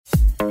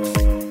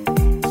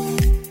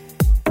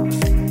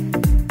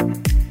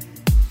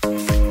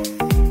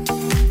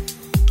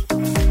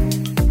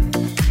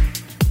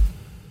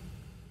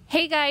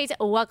guys?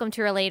 Welcome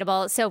to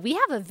Relatable. So we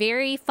have a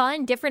very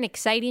fun, different,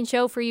 exciting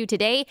show for you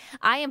today.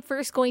 I am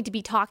first going to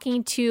be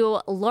talking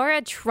to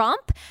Laura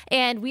Trump,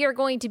 and we are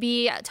going to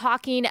be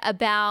talking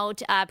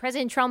about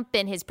President Trump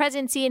and his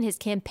presidency and his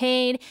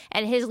campaign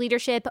and his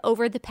leadership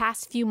over the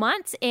past few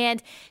months.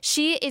 And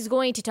she is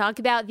going to talk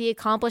about the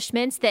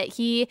accomplishments that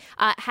he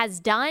has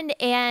done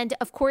and,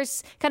 of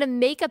course, kind of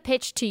make a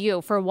pitch to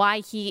you for why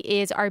he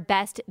is our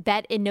best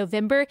bet in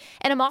November.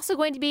 And I'm also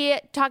going to be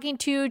talking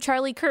to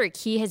Charlie Kirk.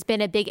 He has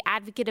been a big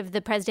advocate of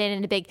the president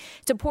and a big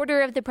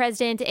supporter of the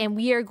president. And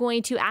we are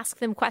going to ask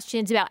them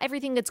questions about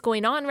everything that's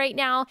going on right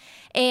now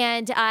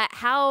and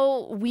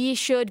how we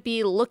should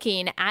be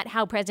looking at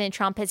how President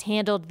Trump has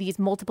handled these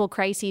multiple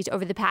crises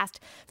over the past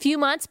few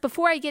months.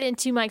 Before I get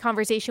into my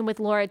conversation with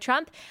Laura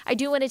Trump, I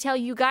do want to tell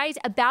you guys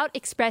about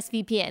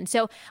ExpressVPN.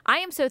 So I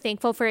am so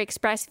thankful for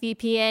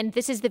ExpressVPN.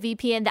 This is the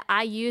VPN that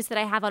I use, that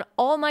I have on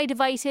all my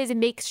devices,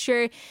 and makes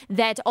sure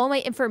that all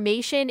my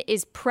information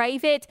is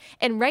private.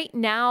 And right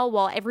now,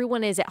 while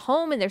everyone is at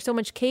home and there's so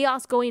much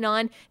chaos going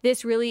on,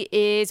 this really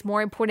is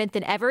more important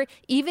than ever.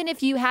 Even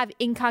if you have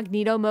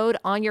incognito mode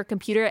on your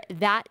computer,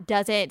 that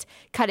doesn't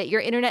cut it.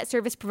 Your internet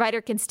service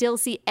provider can still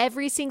see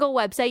every single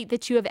website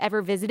that you have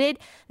ever visited.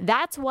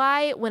 That's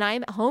why when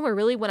I'm at home, or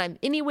really when I'm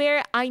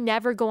anywhere, I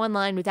never go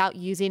online without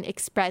using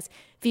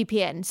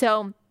ExpressVPN.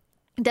 So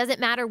it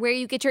doesn't matter where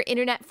you get your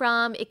internet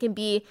from. It can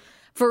be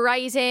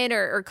Verizon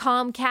or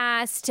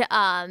Comcast,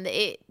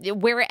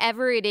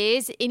 wherever it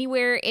is,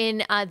 anywhere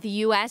in the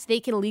U.S., they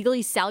can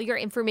legally sell your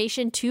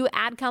information to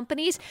ad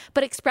companies.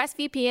 But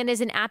ExpressVPN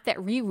is an app that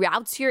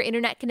reroutes your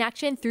internet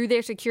connection through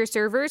their secure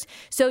servers,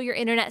 so your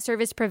internet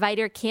service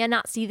provider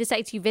cannot see the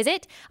sites you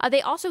visit.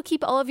 They also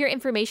keep all of your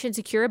information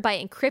secure by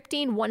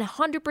encrypting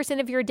 100%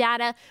 of your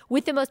data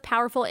with the most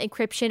powerful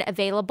encryption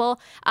available.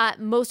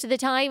 Most of the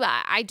time,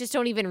 I just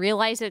don't even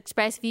realize that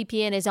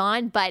ExpressVPN is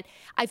on, but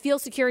I feel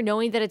secure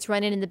knowing that it's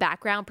running in the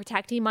background,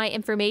 protecting my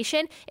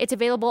information. It's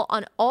available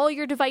on all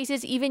your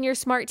devices, even your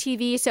smart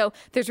TV. So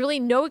there's really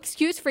no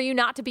excuse for you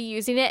not to be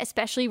using it,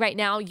 especially right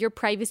now. Your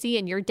privacy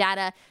and your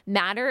data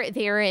matter.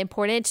 They are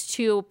important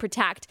to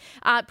protect.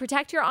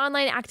 Protect your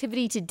online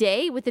activity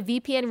today with the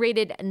VPN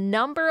rated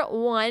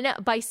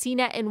 #1 by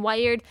CNET and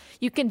Wired.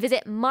 You can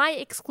visit my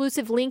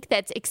exclusive link.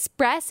 That's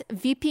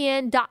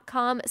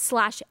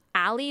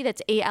expressvpn.com/Allie.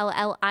 That's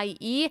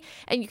ALLIE.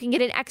 And you can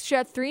get an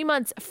extra 3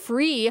 months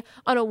free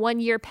on a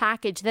 1-year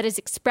package. That is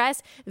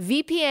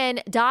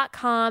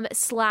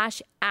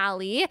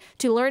expressvpn.com/Allie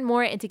to learn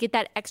more and to get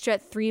that extra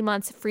 3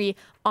 months free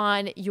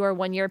on your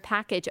 1-year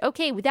package.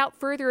 Okay, without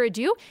further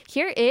ado,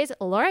 here is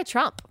Laura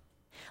Trump.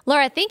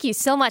 Laura, thank you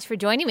so much for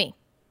joining me.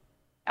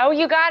 Oh,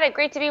 you got it.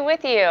 Great to be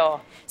with you.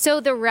 So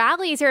the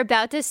rallies are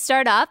about to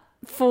start up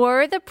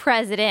for the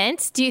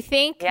president. Do you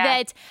think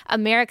that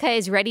America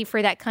is ready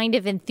for that kind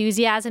of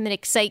enthusiasm and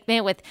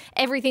excitement with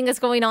everything that's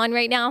going on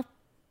right now?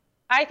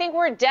 I think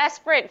we're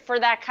desperate for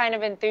that kind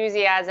of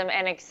enthusiasm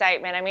and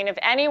excitement. I mean, if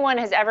anyone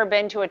has ever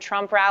been to a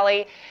Trump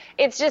rally,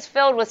 it's just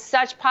filled with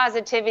such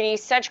positivity,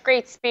 such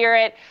great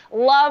spirit,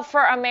 love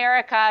for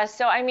America.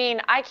 So, I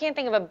mean, I can't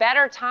think of a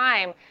better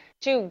time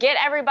to get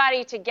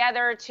everybody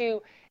together,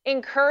 to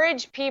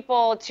encourage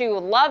people to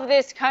love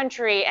this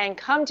country and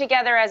come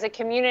together as a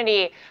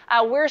community.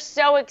 We're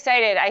so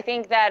excited. I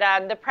think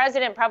that the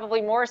president, probably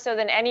more so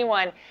than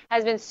anyone,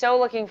 has been so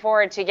looking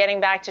forward to getting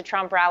back to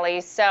Trump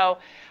rallies. So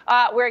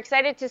we're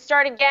excited to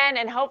start again,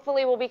 and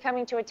hopefully we'll be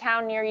coming to a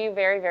town near you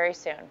very, very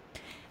soon.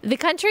 The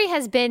country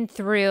has been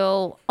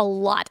through a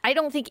lot. I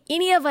don't think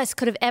any of us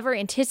could have ever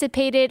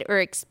anticipated or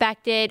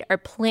expected or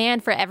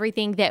planned for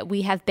everything that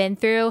we have been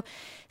through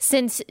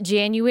since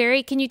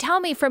January. Can you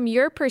tell me from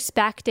your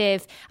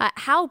perspective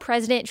how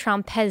President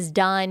Trump has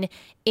done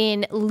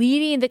in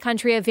leading the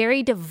country, a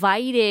very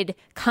divided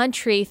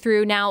country,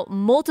 through now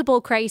multiple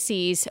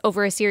crises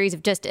over a series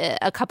of just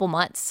a couple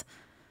months?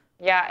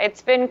 Yeah,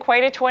 it's been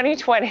quite a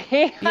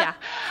 2020. Yeah.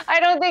 I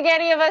don't think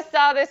any of us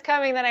saw this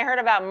coming. Then I heard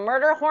about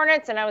murder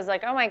hornets and I was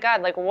like, oh my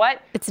God, like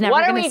what?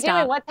 What are we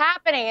doing? What's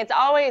happening? It's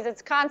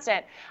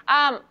constant.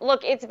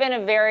 Look, it's been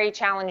a very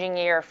challenging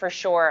year for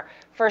sure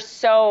for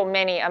so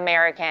many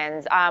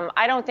Americans.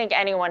 I don't think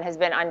anyone has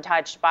been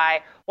untouched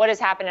by what has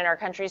happened in our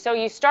country. So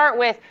you start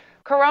with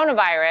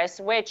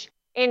coronavirus, which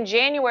in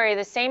January,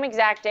 the same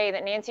exact day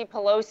that Nancy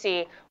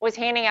Pelosi was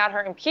handing out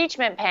her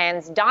impeachment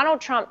pens, Donald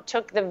Trump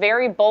took the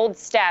very bold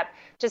step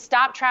to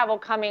stop travel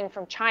coming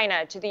from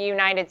China to the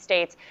United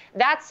States.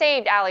 That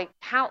saved, Allie,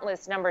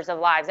 countless numbers of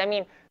lives. I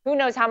mean, who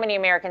knows how many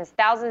Americans,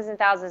 thousands and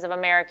thousands of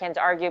Americans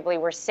arguably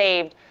were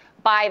saved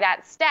by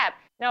that step.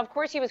 Now, of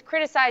course, he was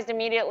criticized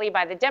immediately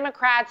by the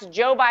Democrats.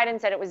 Joe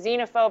Biden said it was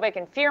xenophobic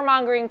and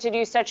fear-mongering to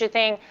do such a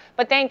thing.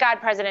 But thank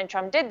God President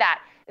Trump did that.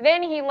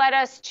 Then he led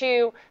us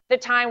to the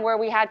time where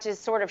we had to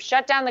sort of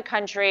shut down the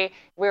country.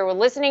 We were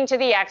listening to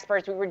the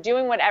experts. We were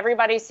doing what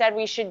everybody said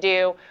we should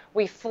do.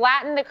 We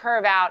flattened the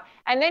curve out.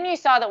 And then you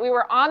saw that we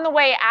were on the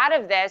way out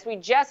of this. We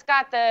just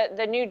got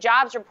the new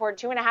jobs report,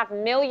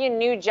 2.5 million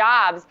new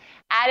jobs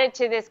added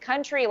to this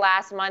country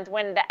last month,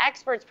 when the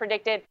experts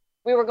predicted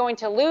we were going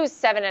to lose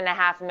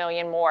 7.5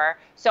 million more.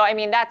 So, I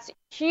mean, that's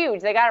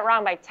huge. They got it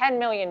wrong by 10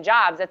 million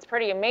jobs. That's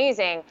pretty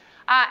amazing.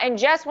 And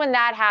just when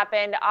that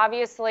happened,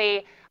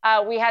 obviously,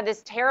 we had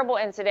this terrible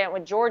incident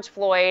with George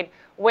Floyd,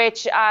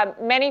 which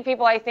many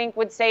people, I think,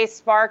 would say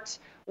sparked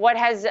what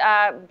has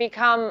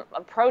become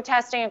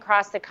protesting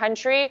across the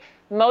country,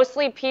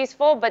 mostly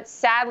peaceful, but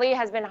sadly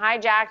has been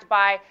hijacked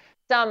by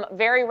some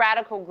very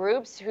radical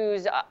groups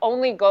whose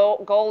only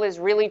goal is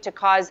really to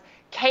cause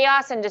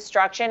chaos and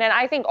destruction. And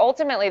I think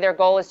ultimately their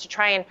goal is to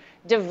try and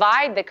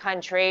divide the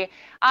country.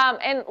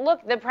 And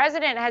look, the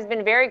president has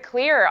been very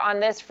clear on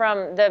this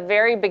from the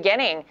very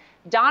beginning.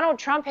 Donald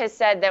Trump has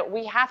said that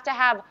we have to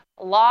have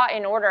law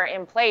and order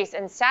in place.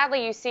 And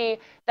sadly, you see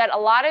that a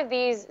lot of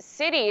these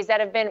cities that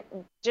have been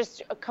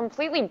just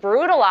completely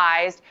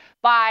brutalized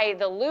by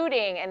the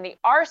looting and the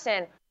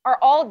arson are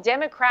all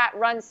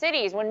Democrat-run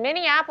cities. When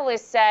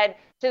Minneapolis said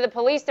to the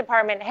police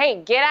department,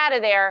 hey, get out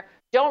of there,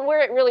 don't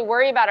really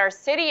worry about our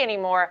city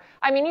anymore.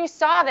 I mean, you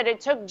saw that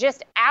it took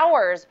just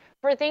hours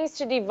for things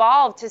to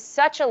devolve to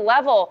such a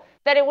level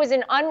that it was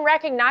an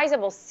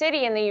unrecognizable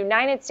city in the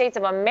United States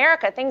of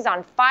America, things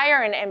on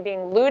fire and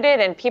being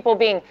looted and people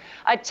being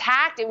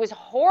attacked. It was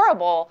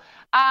horrible.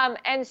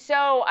 And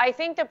so I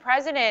think the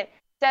president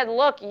said,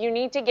 look, you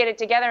need to get it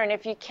together. And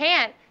if you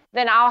can't,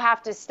 then I'll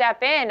have to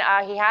step in.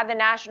 He had the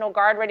National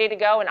Guard ready to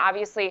go, and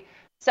obviously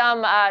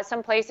some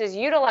places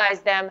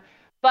utilized them.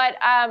 But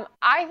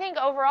I think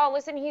overall,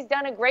 listen, he's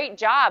done a great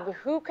job.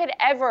 Who could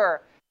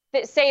ever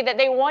say that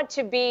they want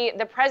to be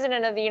the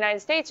president of the United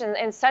States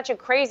in such a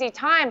crazy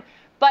time?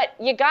 But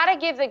you got to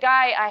give the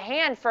guy a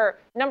hand for,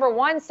 number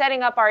one,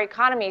 setting up our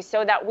economy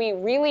so that we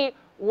really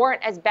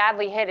weren't as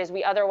badly hit as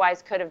we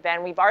otherwise could have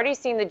been. We've already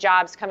seen the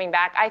jobs coming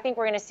back. I think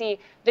we're going to see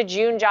the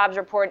June jobs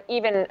report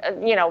even,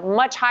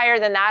 much higher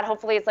than that.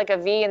 Hopefully it's like a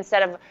V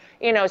instead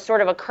of,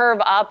 sort of a curve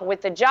up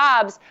with the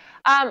jobs.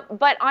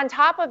 But on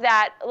top of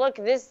that, look,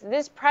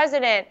 this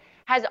president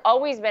has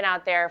always been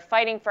out there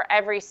fighting for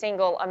every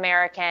single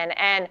American.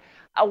 And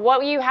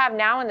what you have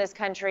now in this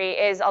country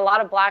is a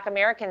lot of Black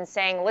Americans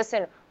saying,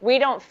 listen, we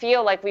don't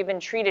feel like we've been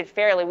treated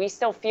fairly. We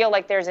still feel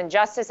like there's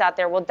injustice out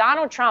there. Well,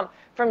 Donald Trump,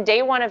 from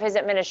day one of his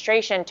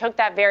administration, took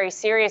that very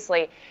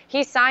seriously.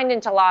 He signed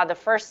into law the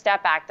First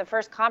Step Act, the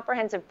first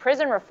comprehensive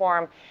prison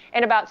reform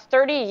in about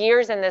 30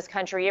 years in this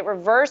country. It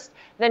reversed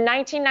the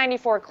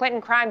 1994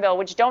 Clinton crime bill,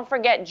 which, don't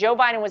forget, Joe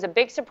Biden was a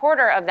big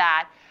supporter of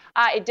that.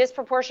 It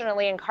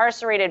disproportionately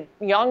incarcerated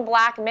young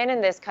Black men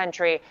in this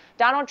country.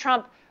 Donald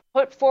Trump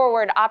put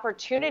forward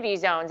opportunity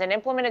zones and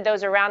implemented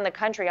those around the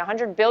country,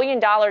 $100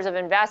 billion of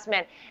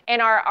investment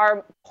in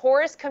our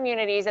poorest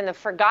communities and the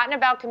forgotten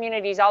about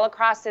communities all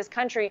across this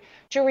country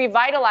to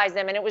revitalize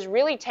them. And it was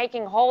really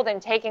taking hold and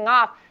taking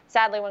off,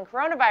 sadly, when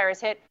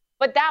coronavirus hit.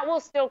 But that will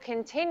still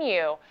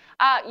continue.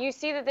 You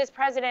see that this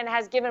president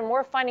has given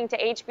more funding to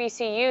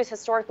HBCUs,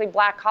 historically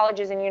Black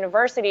colleges and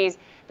universities,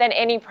 than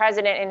any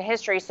president in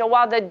history. So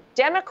while the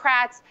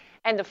Democrats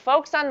and the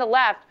folks on the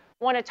left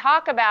want to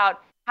talk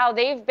about how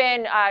they've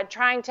been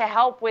trying to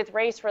help with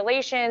race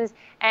relations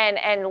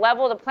and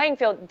level the playing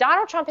field,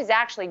 Donald Trump has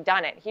actually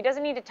done it. He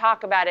doesn't need to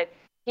talk about it.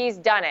 He's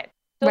done it.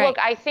 So Look,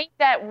 I think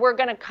that we're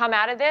going to come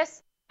out of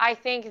this. I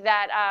think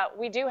that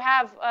we do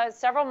have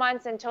several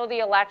months until the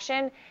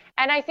election.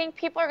 And I think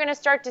people are going to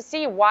start to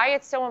see why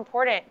it's so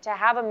important to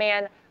have a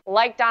man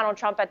like Donald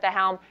Trump at the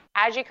helm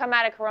as you come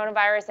out of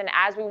coronavirus and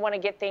as we want to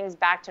get things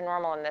back to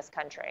normal in this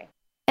country.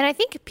 And I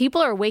think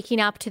people are waking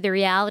up to the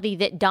reality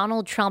that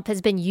Donald Trump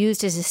has been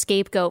used as a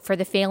scapegoat for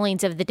the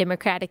failings of the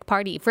Democratic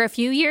Party for a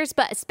few years,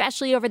 but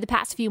especially over the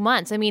past few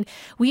months. I mean,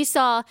 we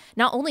saw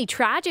not only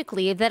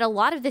tragically that a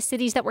lot of the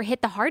cities that were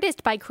hit the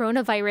hardest by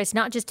coronavirus,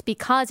 not just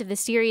because of the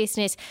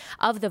seriousness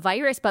of the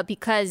virus, but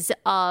because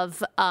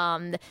of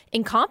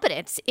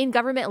incompetence in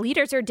government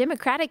leaders, are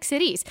Democratic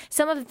cities.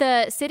 Some of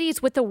the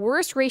cities with the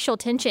worst racial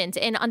tensions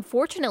and,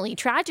 unfortunately,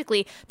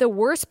 tragically, the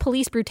worst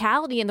police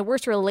brutality and the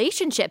worst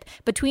relationship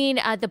between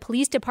the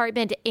police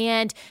department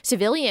and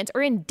civilians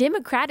are in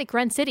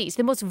Democratic-run cities.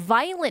 The most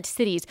violent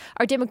cities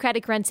are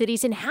Democratic-run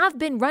cities and have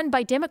been run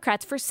by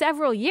Democrats for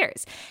several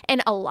years.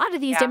 And a lot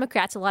of these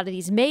Democrats, a lot of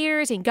these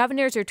mayors and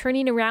governors are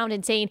turning around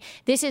and saying,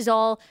 this is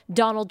all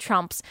Donald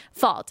Trump's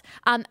fault.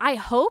 I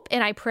hope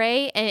and I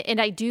pray, and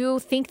I do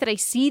think that I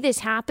see this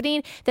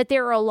happening, that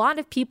there are a lot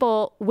of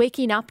people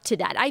waking up to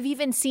that. I've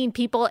even seen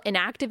people, an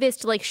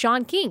activist like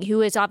Shaun King,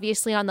 who is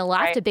obviously on the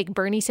left, a big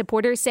Bernie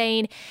supporter,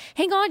 saying,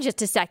 hang on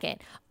just a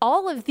second.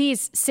 All of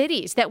these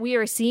cities that we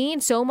are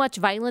seeing so much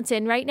violence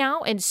in right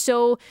now and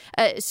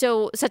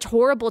such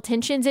horrible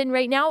tensions in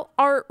right now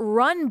are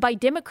run by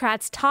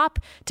Democrats top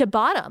to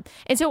bottom.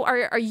 And so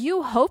are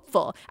you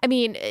hopeful? I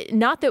mean,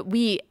 not that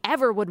we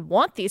ever would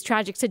want these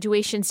tragic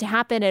situations to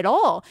happen at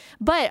all,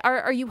 but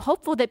are you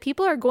hopeful that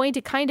people are going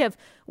to kind of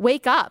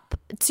wake up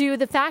to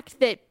the fact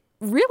that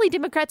really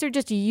Democrats are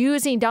just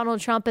using Donald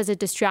Trump as a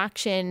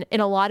distraction in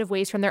a lot of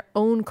ways from their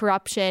own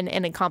corruption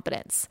and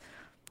incompetence?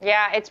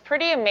 Yeah, it's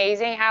pretty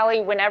amazing, Allie.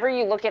 Whenever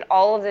you look at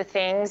all of the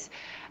things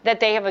that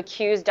they have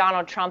accused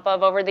Donald Trump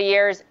of over the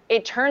years,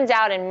 it turns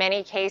out in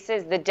many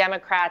cases the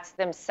Democrats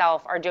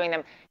themselves are doing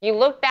them. You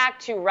look back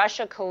to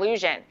Russia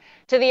collusion,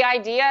 to the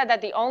idea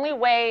that the only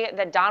way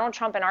that Donald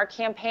Trump and our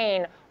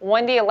campaign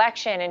won the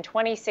election in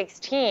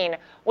 2016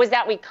 was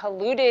that we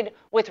colluded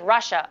with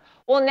Russia.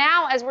 Well,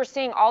 now, as we're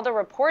seeing all the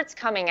reports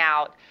coming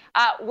out,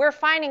 we're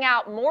finding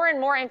out more and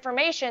more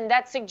information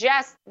that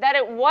suggests that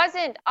it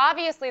wasn't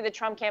obviously the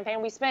Trump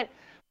campaign. We spent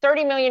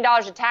 $30 million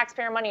of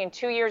taxpayer money in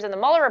 2 years in the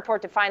Mueller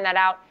report to find that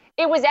out.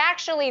 It was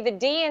actually the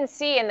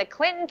DNC and the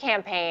Clinton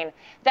campaign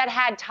that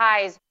had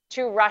ties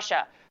to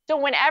Russia. So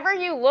whenever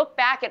you look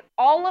back at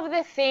all of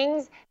the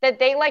things that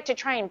they like to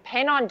try and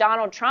pin on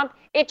Donald Trump,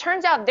 it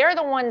turns out they're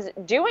the ones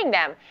doing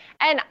them.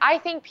 And I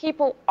think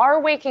people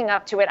are waking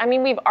up to it. I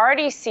mean, we've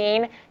already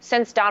seen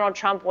since Donald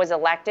Trump was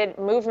elected,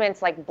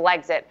 movements like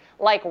Blexit,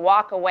 like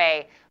Walk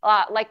Away,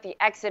 like the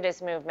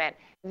Exodus movement.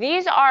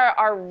 These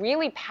are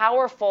really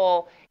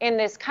powerful in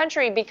this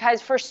country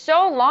because for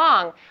so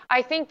long,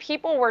 I think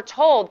people were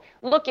told,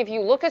 look, if you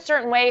look a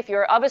certain way, if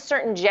you're of a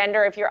certain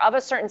gender, if you're of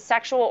a certain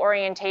sexual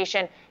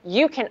orientation,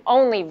 you can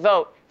only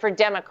vote for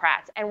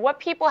Democrats. And what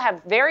people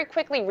have very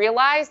quickly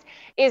realized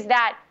is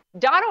that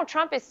Donald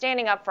Trump is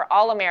standing up for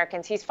all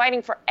Americans. He's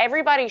fighting for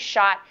everybody's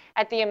shot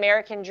at the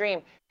American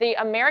dream. The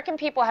American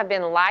people have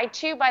been lied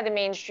to by the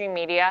mainstream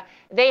media.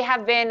 They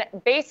have been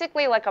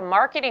basically like a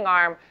marketing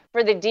arm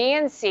for the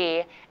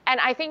DNC. And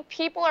I think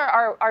people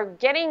are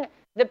getting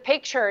the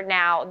picture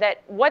now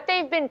that what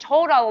they've been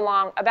told all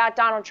along about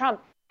Donald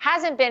Trump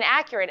hasn't been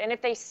accurate. And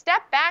if they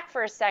step back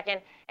for a second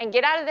and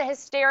get out of the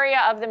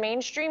hysteria of the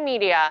mainstream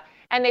media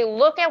and they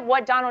look at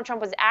what Donald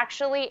Trump was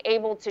actually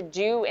able to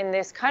do in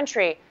this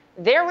country,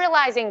 they're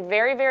realizing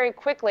very, very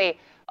quickly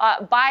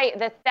by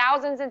the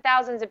thousands and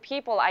thousands of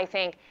people, I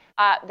think,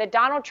 that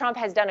Donald Trump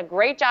has done a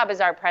great job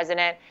as our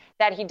president,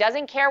 that he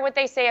doesn't care what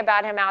they say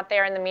about him out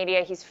there in the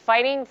media. He's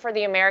fighting for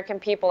the American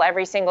people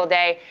every single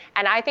day.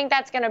 And I think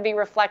that's going to be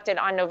reflected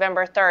on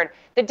November 3rd.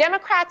 The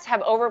Democrats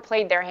have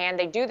overplayed their hand.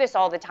 They do this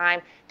all the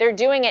time. They're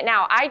doing it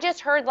now. I just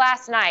heard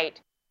last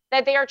night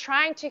that they are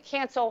trying to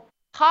cancel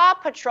Paw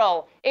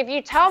Patrol. If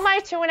you tell my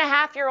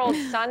 2.5-year-old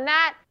son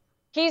that,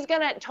 he's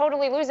going to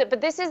totally lose it.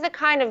 But this is the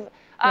kind of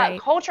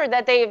culture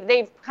that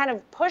they've kind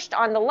of pushed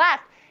on the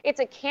left.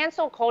 It's a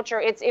cancel culture.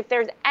 It's if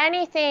there's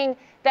anything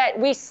that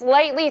we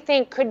slightly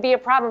think could be a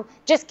problem,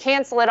 just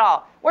cancel it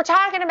all. We're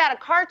talking about a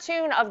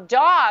cartoon of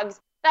dogs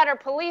that are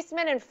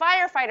policemen and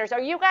firefighters.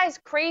 Are you guys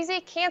crazy?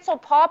 Cancel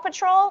Paw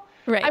Patrol?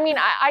 Right. I mean,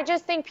 I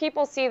just think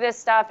people see this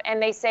stuff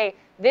and they say,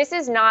 this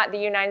is not the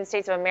United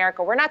States of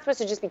America. We're not supposed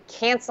to just be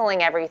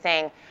canceling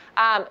everything.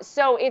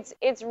 So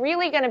it's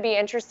really going to be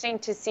interesting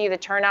to see the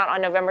turnout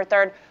on November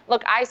 3rd.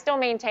 Look, I still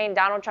maintain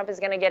Donald Trump is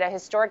going to get a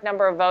historic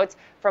number of votes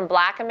from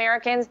Black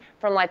Americans,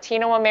 from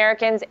Latino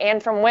Americans,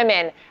 and from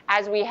women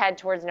as we head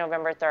towards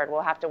November 3rd.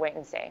 We'll have to wait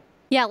and see.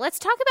 Yeah, let's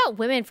talk about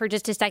women for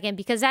just a second,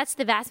 because that's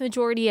the vast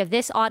majority of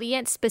this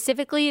audience.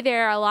 Specifically,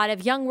 there are a lot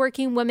of young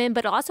working women,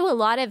 but also a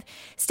lot of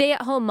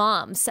stay-at-home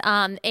moms.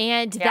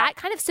 That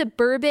kind of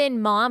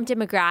suburban mom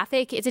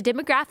demographic is a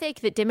demographic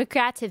that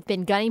Democrats have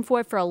been gunning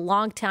for a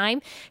long time,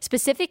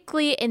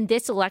 specifically in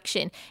this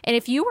election. And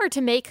if you were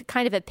to make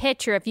kind of a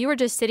pitch, or if you were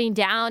just sitting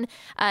down,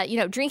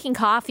 drinking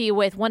coffee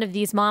with one of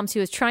these moms who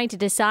is trying to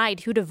decide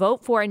who to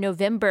vote for in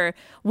November,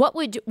 what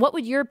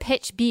would your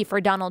pitch be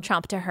for Donald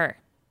Trump to her?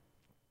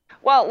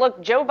 Well,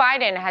 look, Joe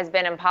Biden has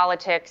been in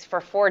politics for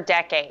 4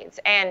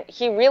 decades, and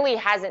he really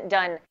hasn't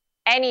done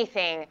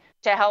anything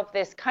to help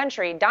this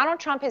country. Donald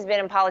Trump has been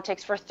in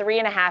politics for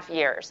 3.5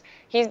 years.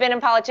 He's been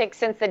in politics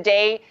since the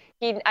day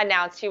he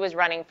announced he was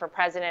running for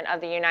president of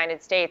the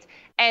United States.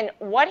 And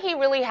what he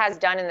really has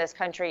done in this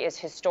country is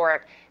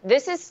historic.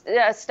 This is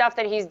stuff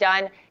that he's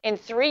done in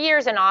 3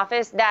 years in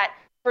office that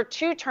for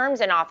 2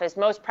 terms in office,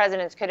 most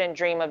presidents couldn't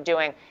dream of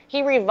doing.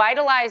 He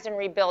revitalized and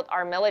rebuilt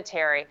our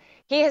military.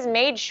 He has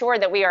made sure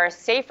that we are a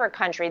safer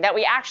country, that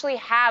we actually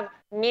have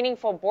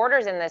meaningful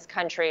borders in this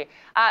country,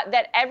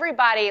 that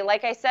everybody,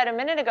 like I said a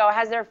minute ago,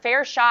 has their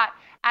fair shot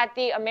at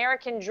the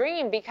American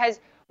dream, because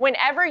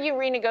whenever you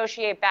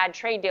renegotiate bad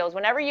trade deals,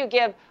 whenever you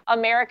give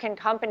American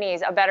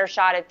companies a better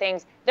shot at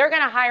things, they're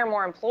going to hire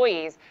more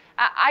employees.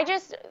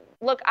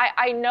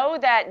 I know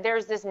that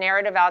there's this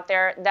narrative out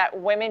there that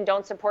women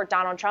don't support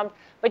Donald Trump,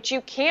 but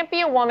you can't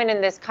be a woman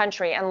in this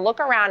country and look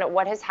around at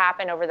what has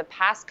happened over the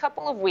past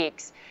couple of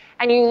weeks.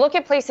 And you look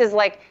at places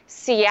like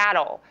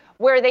Seattle,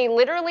 where they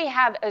literally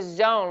have a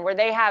zone where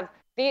they have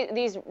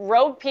these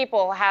rogue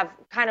people have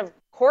kind of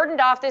cordoned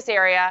off this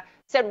area,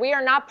 said we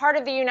are not part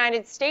of the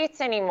United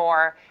States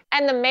anymore.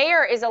 And the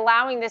mayor is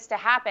allowing this to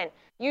happen.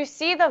 You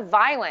see the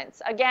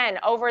violence, again,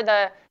 over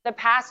the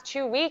past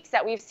 2 weeks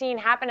that we've seen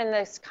happen in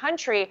this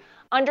country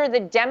under the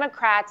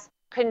Democrats'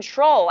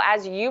 control,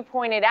 as you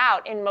pointed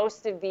out, in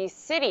most of these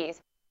cities.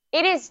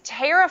 It is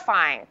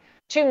terrifying.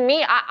 To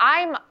me,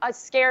 I'm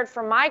scared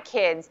for my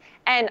kids.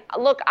 And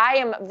look, I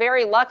am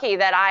very lucky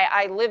that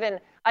I live in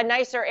a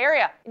nicer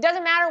area. It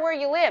doesn't matter where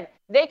you live.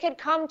 They could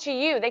come to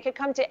you. They could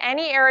come to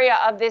any area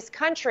of this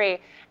country.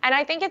 And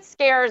I think it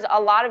scares a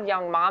lot of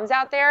young moms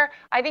out there.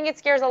 I think it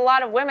scares a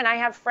lot of women. I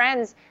have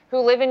friends who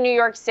live in New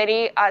York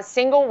City,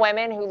 single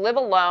women who live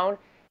alone.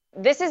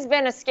 This has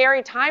been a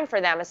scary time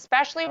for them,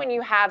 especially when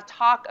you have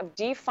talk of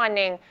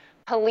defunding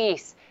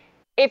police.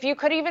 If you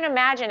could even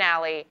imagine,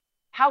 Allie,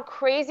 how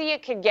crazy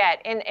it could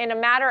get in a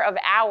matter of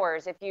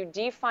hours if you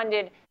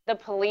defunded the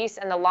police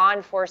and the law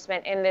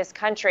enforcement in this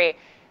country.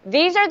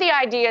 These are the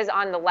ideas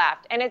on the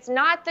left, and it's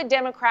not the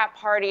Democrat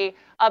Party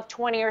of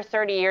 20 or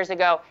 30 years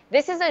ago.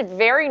 This is a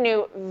very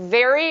new,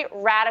 very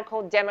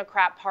radical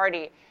Democrat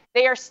Party.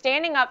 They are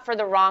standing up for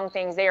the wrong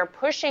things. They are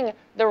pushing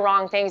the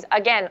wrong things,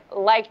 again,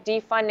 like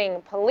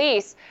defunding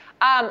police.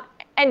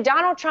 And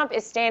Donald Trump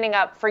is standing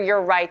up for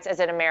your rights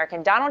as an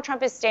American. Donald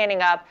Trump is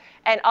standing up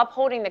and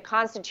upholding the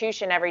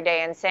Constitution every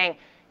day and saying,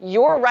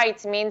 your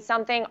rights mean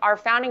something. Our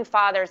founding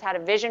fathers had a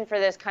vision for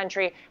this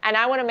country, and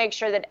I want to make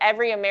sure that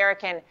every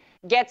American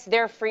gets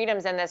their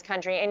freedoms in this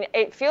country. And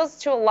it feels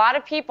to a lot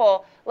of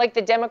people like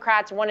the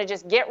Democrats want to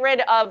just get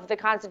rid of the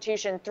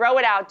Constitution, throw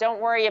it out,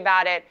 don't worry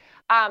about it.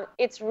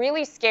 It's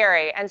really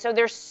scary. And so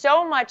there's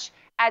so much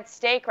at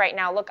stake right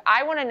now. Look,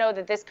 I want to know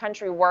that this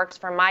country works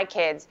for my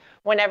kids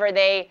whenever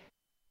they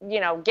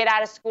get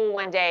out of school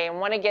one day and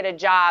want to get a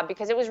job,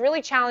 because it was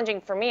really challenging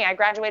for me. I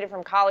graduated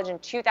from college in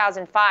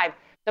 2005.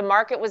 The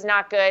market was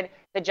not good.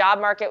 The job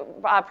market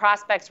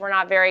prospects were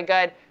not very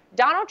good.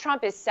 Donald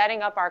Trump is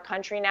setting up our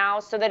country now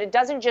so that it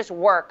doesn't just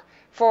work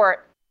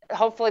for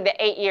hopefully the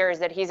 8 years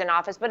that he's in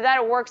office, but that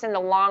it works in the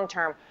long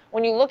term.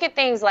 When you look at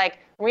things like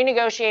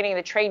renegotiating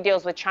the trade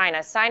deals with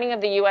China, signing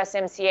of the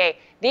USMCA,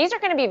 these are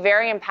going to be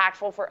very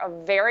impactful for a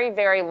very,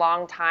 very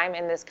long time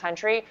in this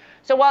country.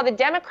 So while the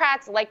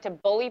Democrats like to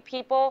bully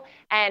people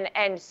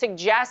and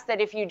suggest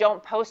that if you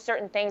don't post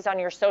certain things on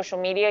your social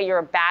media, you're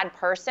a bad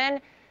person,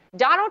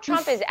 Donald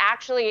Trump is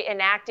actually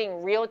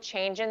enacting real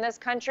change in this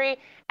country,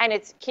 and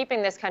it's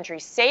keeping this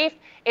country safe.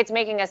 It's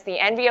making us the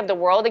envy of the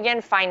world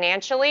again,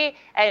 financially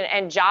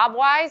and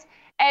job-wise.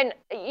 And,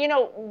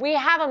 we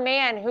have a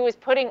man who is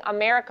putting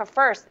America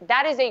first.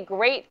 That is a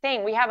great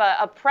thing. We have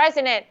a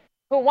president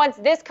who wants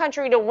this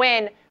country to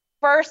win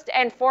first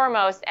and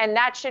foremost, and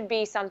that should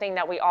be something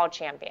that we all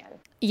champion.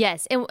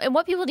 Yes. And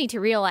what people need to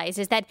realize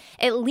is that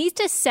at least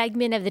a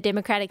segment of the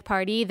Democratic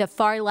Party, the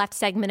far left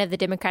segment of the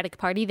Democratic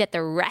Party that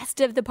the rest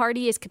of the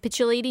party is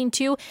capitulating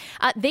to,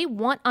 they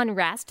want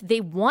unrest.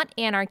 They want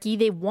anarchy.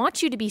 They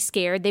want you to be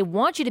scared. They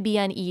want you to be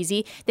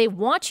uneasy. They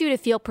want you to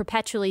feel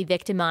perpetually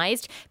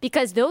victimized,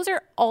 because those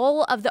are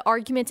all of the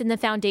arguments and the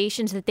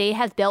foundations that they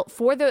have built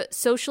for the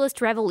socialist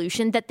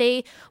revolution that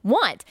they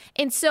want.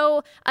 And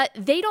so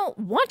they don't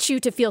want you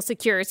to feel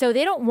secure. So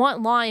they don't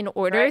want law and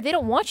order. Right. They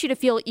don't want you to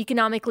feel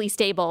economically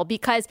stable,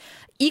 because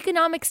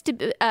economic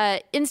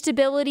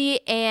instability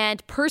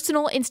and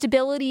personal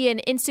instability and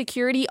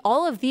insecurity,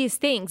 all of these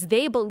things,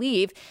 they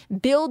believe,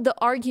 build the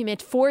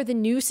argument for the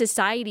new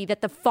society that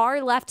the far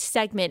left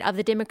segment of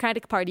the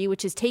Democratic Party,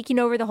 which is taking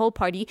over the whole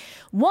party,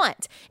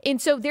 want.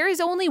 And so there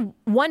is only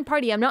one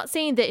party. I'm not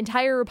saying the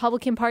entire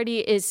Republican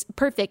Party is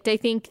perfect. I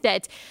think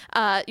that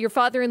your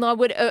father-in-law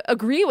would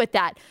agree with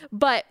that.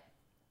 But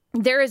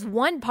there is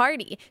one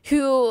party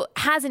who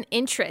has an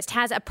interest,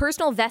 has a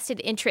personal vested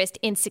interest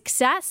in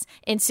success,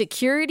 in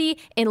security,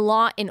 in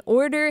law and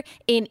order,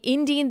 in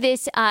ending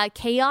this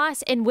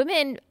chaos. And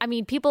women,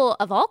 people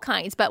of all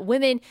kinds, but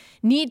women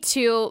need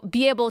to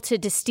be able to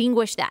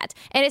distinguish that.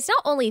 And it's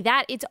not only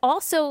that, it's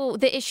also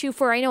the issue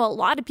for, I know a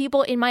lot of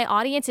people in my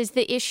audience, is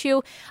the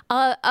issue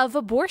of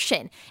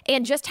abortion,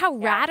 and just how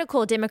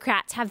radical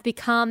Democrats have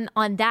become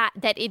on that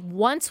it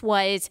once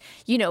was,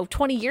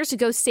 20 years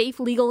ago, safe,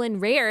 legal,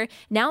 and rare.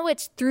 Now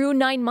it's through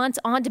 9 months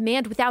on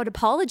demand without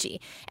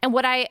apology. And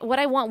what I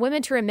want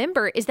women to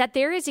remember is that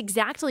there is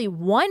exactly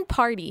one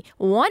party,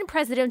 one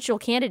presidential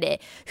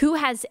candidate who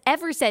has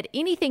ever said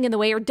anything in the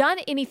way or done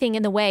anything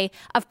in the way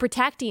of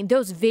protecting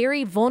those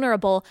very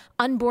vulnerable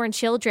unborn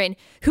children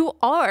who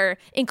are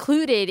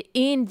included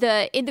in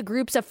the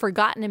groups of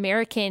forgotten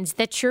Americans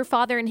that your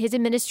father and his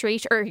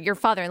administration, or your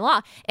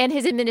father-in-law and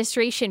his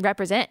administration,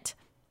 represent.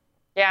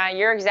 Yeah,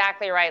 you're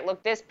exactly right.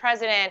 Look, this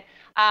president,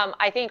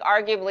 I think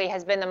arguably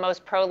has been the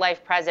most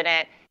pro-life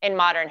president in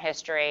modern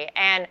history.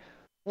 And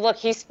look,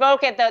 he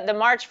spoke at the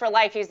March for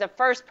Life. He's the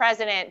first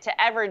president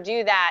to ever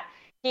do that.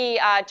 He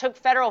took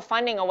federal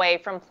funding away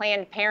from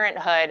Planned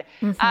Parenthood.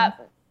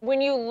 Mm-hmm.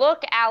 When you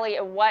look, Allie,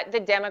 at what the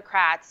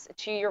Democrats,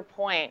 to your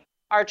point,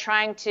 are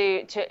trying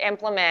to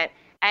implement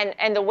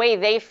and the way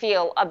they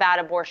feel about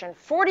abortion,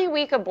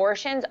 40-week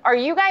abortions, are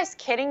you guys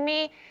kidding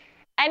me?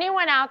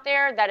 Anyone out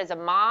there that is a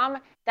mom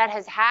that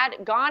has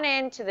gone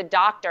into the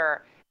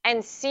doctor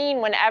and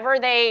seen, whenever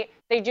they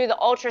do the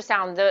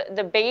ultrasound,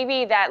 the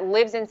baby that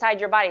lives inside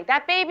your body,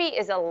 that baby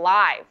is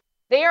alive.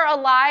 They are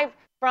alive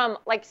from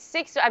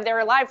they're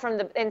alive from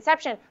the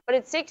inception, but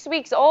at 6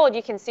 weeks old,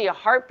 you can see a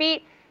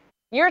heartbeat.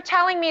 You're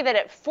telling me that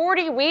at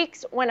 40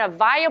 weeks, when a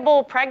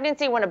viable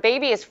pregnancy, when a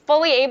baby is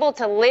fully able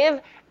to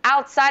live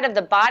outside of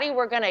the body,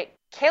 we're going to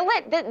kill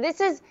it?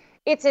 This is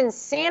It's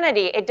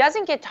insanity. It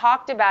doesn't get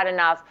talked about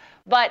enough.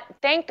 But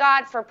thank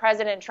God for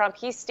President Trump.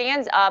 He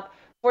stands up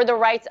for the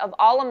rights of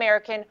all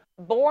American,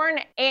 born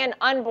and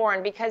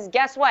unborn, because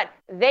guess what?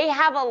 They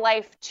have a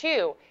life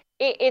too.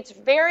 It's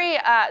very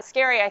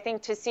scary, I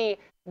think, to see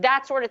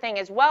that sort of thing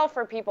as well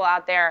for people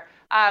out there,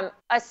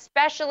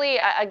 especially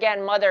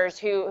again mothers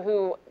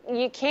who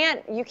you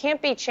can't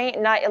be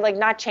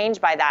not changed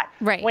by that.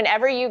 Right.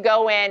 Whenever you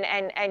go in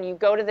and you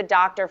go to the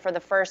doctor for the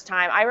first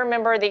time, I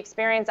remember the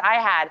experience I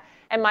had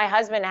and my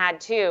husband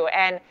had too,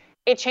 and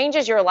it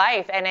changes your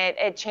life, and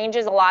it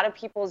changes a lot of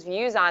people's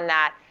views on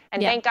that.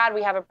 And thank God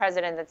we have a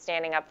president that's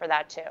standing up for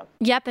that, too.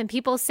 Yep. And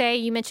people say,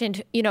 you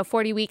mentioned,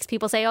 40 weeks.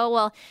 People say, oh,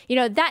 well,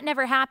 that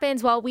never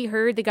happens. Well, we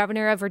heard the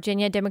governor of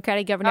Virginia,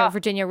 Democratic governor of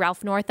Virginia,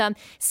 Ralph Northam,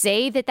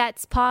 say that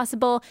that's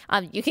possible.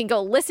 You can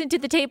go listen to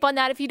the tape on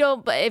that if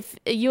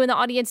you in the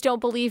audience don't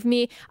believe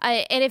me.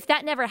 And if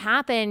that never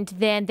happened,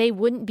 then they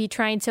wouldn't be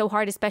trying so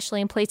hard,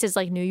 especially in places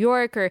like New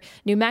York or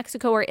New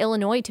Mexico or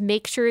Illinois, to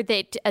make sure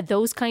that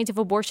those kinds of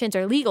abortions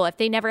are legal. If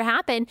they never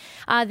happen,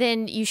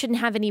 then you shouldn't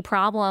have any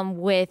problem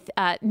with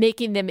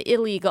making them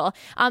illegal.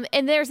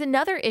 And there's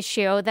another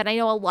issue that I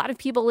know a lot of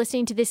people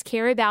listening to this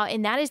care about,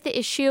 and that is the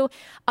issue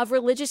of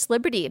religious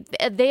liberty.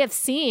 They have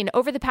seen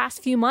over the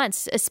past few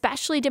months,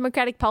 especially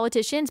Democratic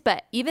politicians,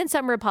 but even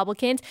some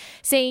Republicans,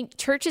 saying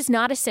church is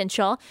not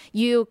essential.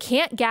 You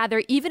can't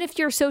gather, even if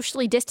you're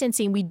socially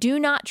distancing. We do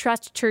not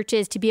trust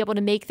churches to be able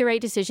to make the right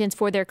decisions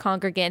for their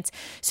congregants.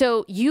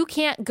 So you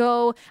can't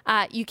go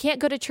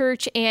to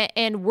church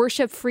and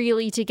worship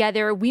freely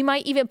together. We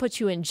might even put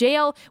you in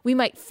jail. We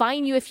might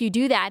fine you if you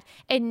do that.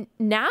 And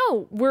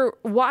now we're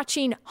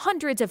watching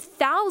hundreds of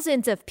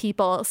thousands of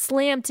people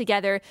slammed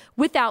together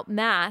without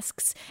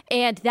masks.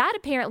 And that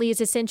apparently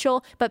is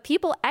essential. But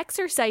people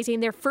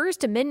exercising their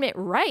First Amendment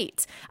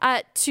right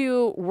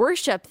to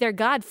worship their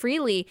God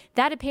freely,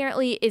 that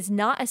apparently is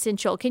not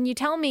essential. Can you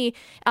tell me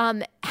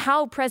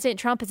how President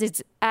Trump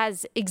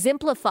has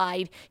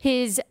exemplified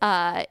his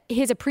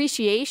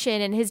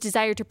appreciation and his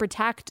desire to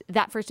protect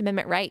that First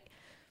Amendment right?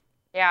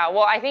 Yeah,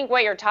 well, I think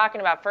what you're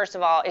talking about, first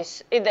of all,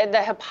 is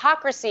the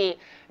hypocrisy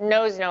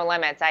knows no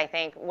limits, I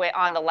think,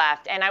 on the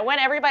left. And I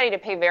want everybody to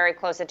pay very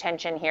close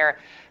attention here,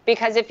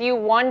 because if you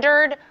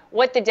wondered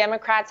what the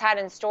Democrats had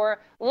in store,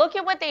 look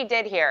at what they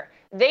did here.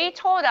 They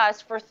told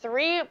us for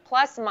 3+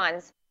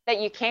 months that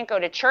you can't go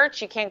to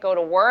church, you can't go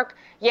to work,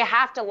 you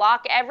have to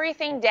lock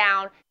everything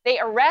down. They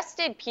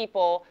arrested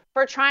people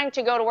for trying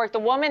to go to work. The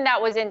woman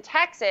that was in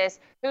Texas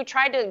who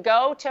tried to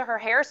go to her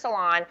hair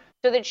salon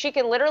so that she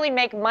could literally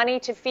make money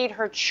to feed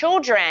her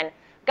children,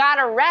 got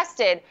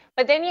arrested.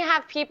 But then you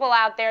have people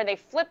out there, they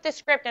flipped the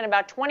script in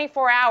about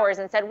 24 hours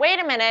and said, wait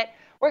a minute,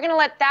 we're going to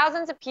let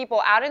thousands of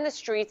people out in the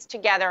streets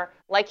together,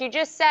 like you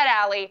just said,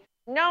 Allie,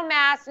 no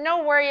masks,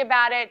 no worry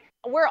about it.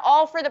 We're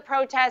all for the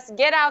protests.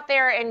 Get out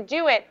there and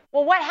do it.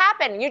 Well, what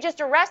happened? You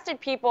just arrested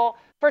people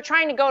for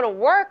trying to go to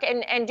work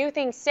and do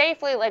things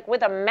safely, like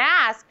with a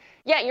mask.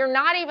 Yet you're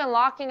not even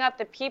locking up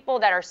the people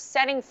that are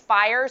setting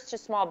fires to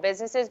small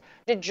businesses,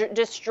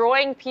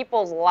 destroying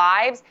people's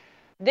lives.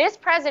 This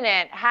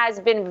president has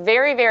been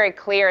very, very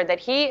clear that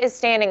he is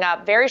standing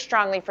up very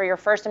strongly for your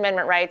First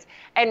Amendment rights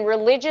and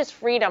religious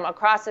freedom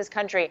across this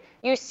country.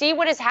 You see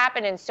what has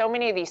happened in so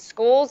many of these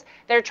schools.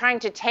 They're trying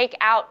to take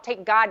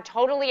God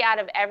totally out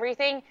of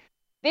everything.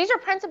 These are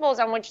principles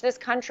on which this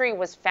country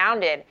was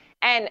founded.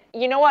 And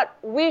you know what?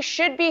 We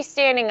should be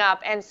standing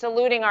up and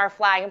saluting our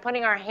flag and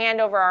putting our hand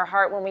over our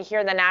heart when we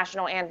hear the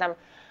national anthem.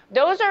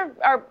 Those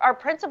are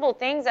principal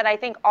things that I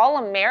think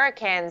all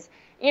Americans,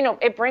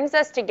 it brings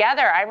us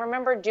together. I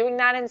remember doing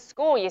that in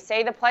school. You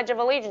say the Pledge of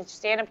Allegiance,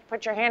 stand up,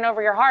 put your hand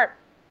over your heart.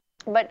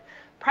 But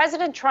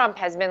President Trump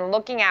has been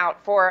looking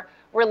out for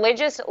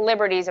religious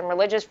liberties and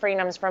religious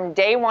freedoms from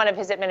day one of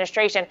his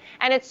administration.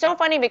 And it's so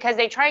funny because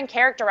they try and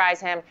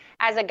characterize him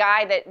as a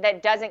guy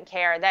that doesn't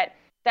care,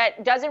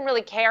 that doesn't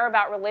really care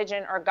about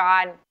religion or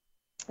God.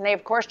 And they,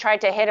 of course,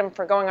 tried to hit him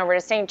for going over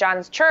to St.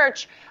 John's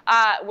Church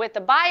with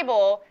the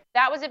Bible.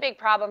 That was a big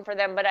problem for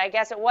them. But I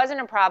guess it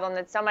wasn't a problem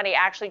that somebody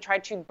actually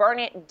tried to burn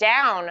it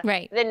down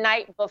the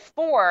night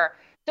before.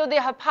 So the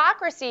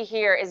hypocrisy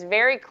here is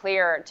very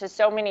clear to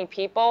so many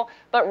people.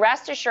 But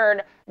rest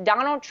assured,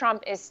 Donald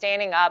Trump is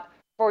standing up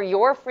for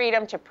your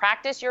freedom to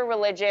practice your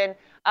religion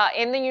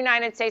in the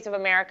United States of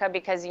America,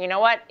 because you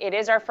know what? It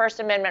is our First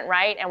Amendment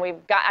right.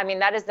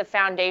 And that is the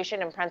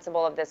foundation and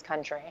principle of this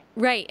country.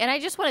 Right. And I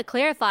just want to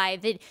clarify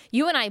that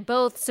you and I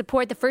both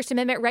support the First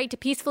Amendment right to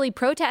peacefully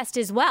protest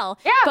as well.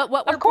 Yeah, but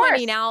what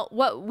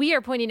we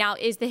are pointing out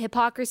is the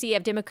hypocrisy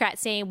of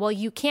Democrats saying, well,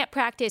 you can't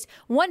practice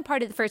one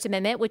part of the First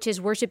Amendment, which is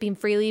worshiping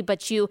freely,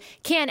 but you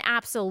can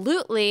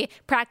absolutely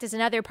practice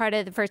another part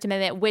of the First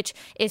Amendment, which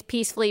is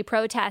peacefully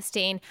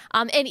protesting.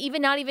 And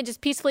even not even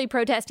just peacefully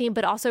protesting,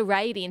 but also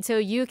rioting. So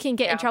you can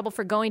get in trouble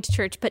for going to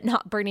church, but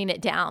not burning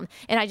it down.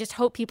 And I just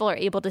hope people are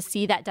able to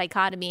see that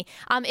dichotomy.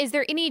 Is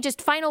there any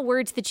just final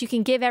words that you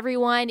can give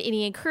everyone,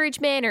 any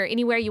encouragement or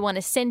anywhere you want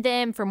to send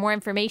them for more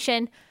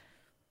information?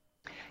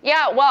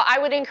 Yeah, well, I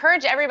would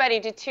encourage everybody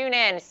to tune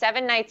in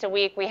 7 nights a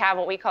week. We have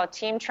what we call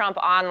Team Trump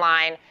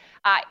Online.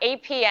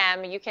 8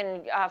 p.m. You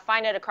can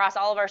find it across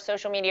all of our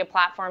social media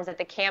platforms at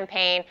the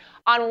campaign.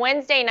 On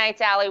Wednesday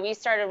nights, Allie, we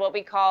started what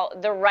we call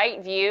The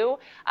Right View.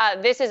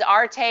 This is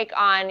our take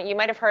on, you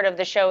might have heard of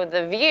the show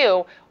The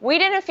View. We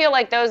didn't feel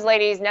like those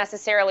ladies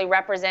necessarily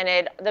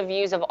represented the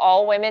views of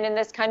all women in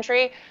this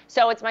country.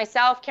 So it's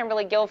myself,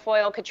 Kimberly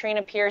Guilfoyle,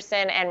 Katrina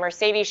Pearson, and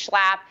Mercedes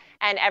Schlapp.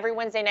 And every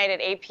Wednesday night at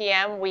 8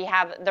 p.m., we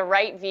have The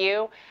Right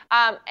View.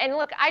 And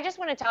look, I just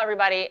want to tell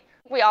everybody,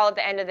 we all at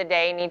the end of the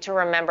day need to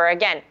remember,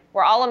 again,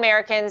 we're all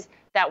Americans,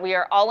 that we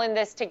are all in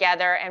this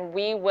together, and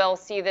we will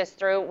see this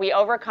through. We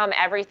overcome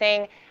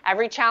everything,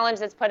 every challenge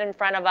that's put in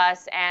front of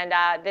us, and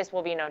this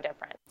will be no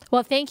different.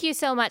 Well, thank you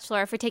so much,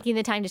 Laura, for taking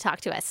the time to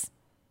talk to us.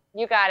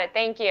 You got it.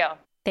 Thank you.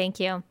 Thank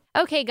you.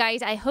 Okay,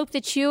 guys, I hope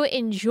that you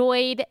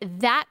enjoyed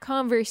that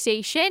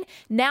conversation.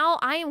 Now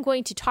I am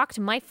going to talk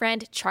to my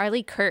friend,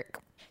 Charlie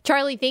Kirk.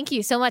 Charlie, thank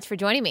you so much for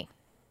joining me.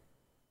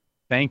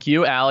 Thank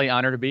you, Allie.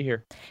 Honor to be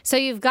here. So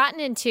you've gotten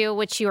into,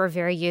 which you are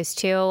very used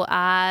to,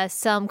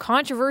 some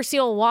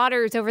controversial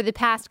waters over the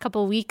past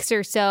couple weeks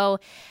or so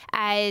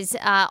as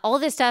all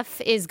this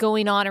stuff is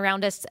going on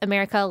around us,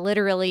 America,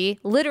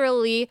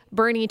 literally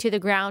burning to the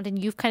ground.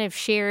 And you've kind of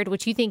shared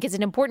what you think is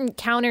an important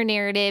counter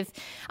narrative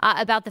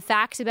about the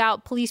facts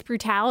about police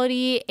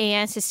brutality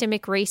and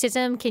systemic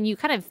racism. Can you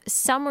kind of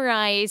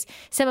summarize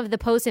some of the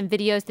posts and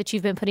videos that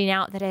you've been putting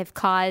out that have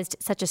caused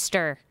such a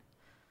stir?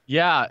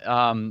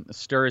 Yeah,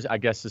 stirs, I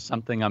guess, is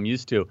something I'm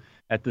used to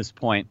at this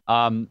point.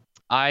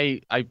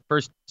 I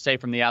first say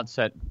from the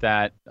outset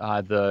that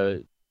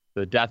the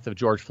death of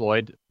George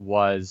Floyd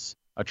was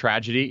a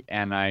tragedy,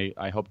 and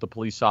I hope the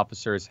police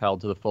officer is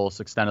held to the fullest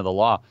extent of the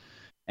law.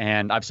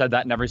 And I've said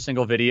that in every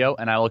single video,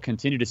 and I will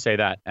continue to say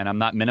that. And I'm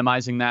not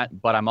minimizing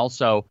that, but I'm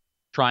also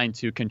trying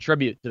to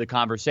contribute to the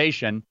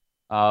conversation.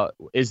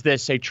 Is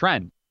this a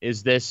trend?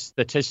 Is this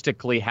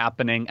statistically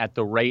happening at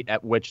the rate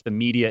at which the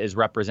media is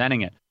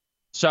representing it?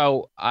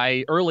 So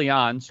I early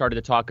on started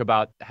to talk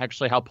about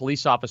actually how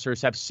police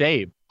officers have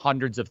saved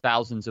hundreds of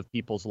thousands of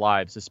people's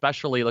lives,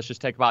 especially, let's just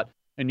take about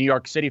in New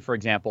York City, for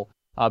example.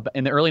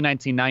 In the early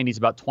 1990s,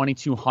 about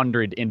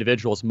 2,200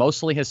 individuals,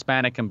 mostly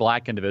Hispanic and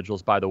Black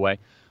individuals, by the way,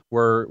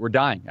 were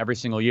dying every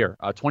single year.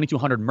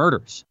 2,200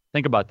 murders.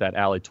 Think about that,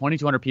 Allie.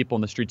 2,200 people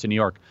in the streets of New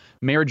York.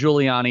 Mayor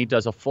Giuliani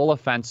does a full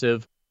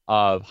offensive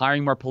of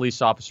hiring more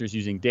police officers,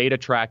 using data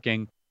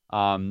tracking,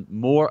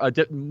 more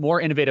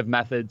innovative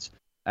methods.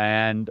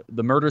 And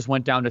the murders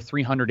went down to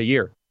 300 a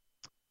year.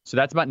 So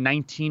that's about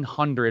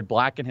 1,900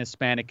 Black and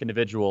Hispanic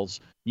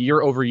individuals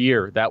year over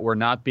year that were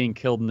not being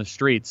killed in the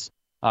streets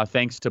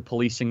thanks to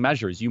policing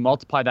measures. You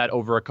multiply that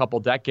over a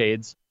couple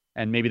decades,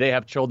 and maybe they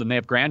have children, they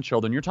have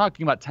grandchildren. You're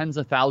talking about tens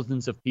of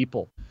thousands of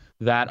people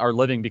that are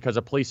living because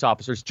of police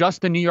officers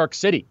just in New York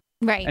City.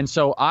 Right. And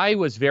so I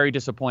was very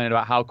disappointed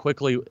about how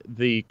quickly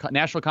the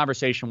national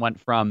conversation went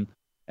from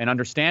an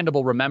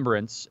understandable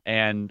remembrance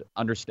and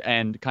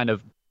kind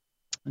of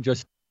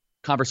just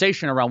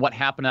conversation around what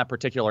happened in that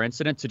particular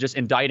incident to just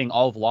indicting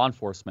all of law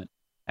enforcement.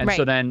 And right.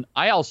 So then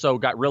I also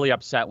got really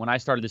upset when I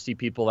started to see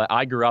people that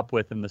I grew up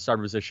with in the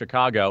suburbs of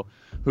Chicago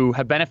who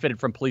have benefited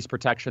from police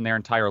protection their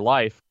entire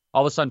life,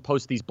 all of a sudden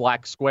post these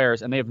black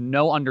squares, and they have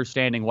no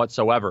understanding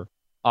whatsoever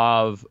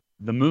of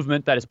the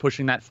movement that is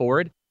pushing that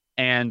forward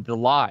and the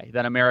lie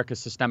that America is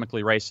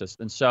systemically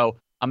racist. And so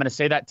I'm going to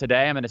say that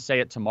today. I'm going to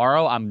say it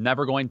tomorrow. I'm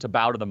never going to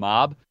bow to the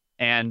mob.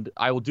 And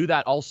I will do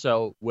that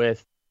also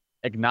with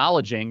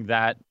acknowledging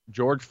that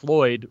George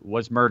Floyd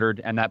was murdered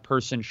and that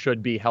person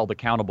should be held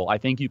accountable. I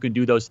think you can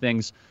do those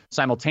things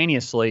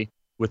simultaneously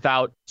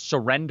without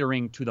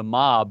surrendering to the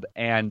mob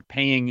and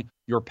paying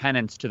your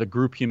penance to the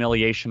group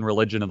humiliation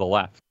religion of the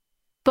left.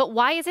 But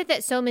why is it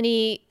that so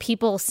many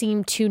people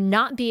seem to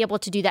not be able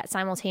to do that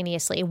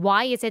simultaneously?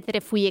 Why is it that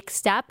if we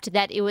accept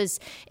that it was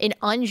an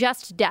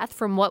unjust death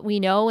from what we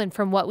know and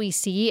from what we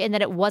see, and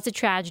that it was a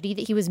tragedy,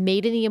 that he was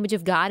made in the image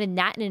of God, and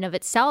that in and of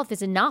itself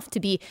is enough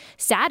to be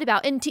sad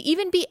about and to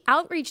even be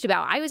outraged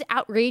about? I was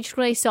outraged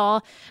when I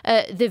saw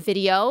the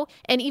video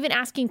and even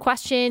asking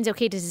questions.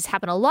 Okay, does this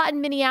happen a lot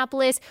in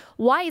Minneapolis?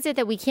 Why is it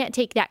that we can't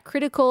take that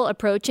critical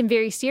approach and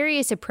very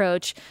serious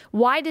approach?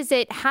 Why does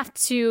it have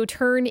to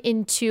turn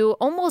into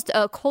almost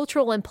a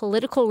cultural and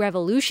political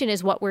revolution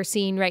is what we're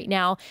seeing right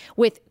now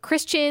with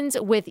Christians,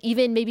 with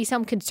even maybe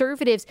some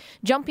conservatives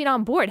jumping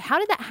on board? How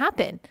did that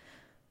happen?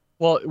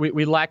 Well,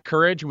 we lack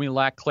courage and we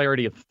lack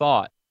clarity of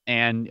thought.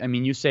 And I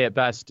mean, you say it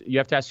best. You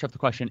have to ask yourself the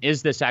question,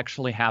 is this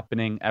actually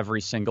happening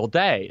every single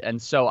day? And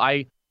so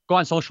I go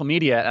on social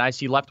media and I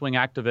see left-wing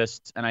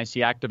activists and I see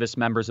activist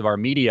members of our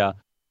media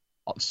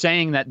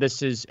saying that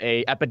this is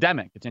a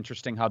epidemic. It's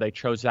interesting how they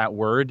chose that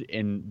word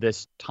in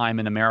this time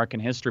in American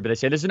history, but they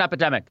say this is an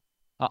epidemic.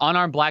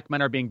 Unarmed Black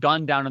men are being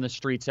gunned down on the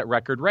streets at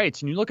record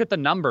rates. And you look at the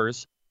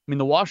numbers. I mean,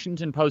 the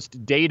Washington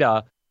Post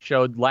data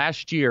showed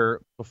last year,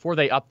 before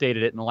they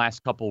updated it in the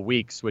last couple of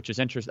weeks, which is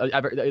interesting,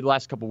 the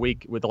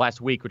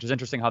last week, which is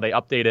interesting how they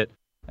update it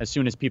as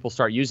soon as people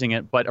start using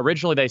it. But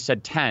originally they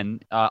said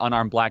 10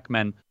 unarmed Black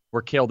men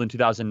were killed in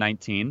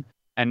 2019.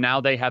 And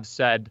now they have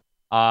said,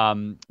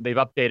 they've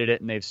updated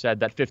it and they've said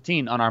that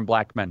 15 unarmed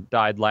black men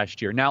died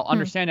last year. Now,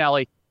 understand,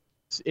 Allie,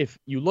 if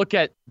you look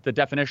at the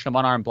definition of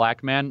unarmed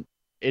black man,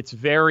 it's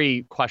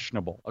very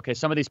questionable. Okay,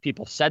 some of these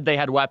people said they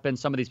had weapons.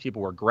 Some of these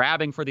people were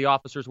grabbing for the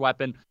officer's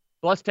weapon.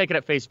 But let's take it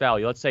at face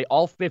value. Let's say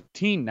all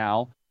 15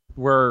 now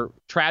were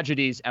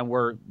tragedies and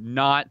were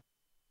not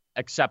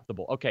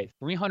acceptable. Okay,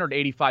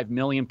 385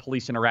 million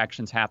police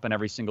interactions happen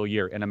every single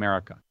year in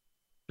America.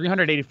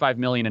 385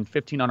 million and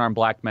 15 unarmed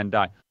black men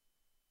die.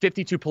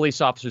 52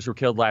 police officers were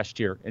killed last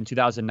year in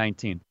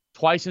 2019.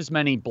 Twice as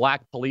many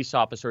black police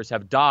officers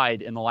have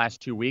died in the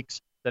last 2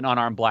 weeks than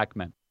unarmed black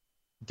men.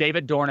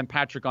 David Dorn and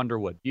Patrick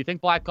Underwood. Do you think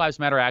Black Lives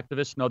Matter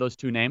activists know those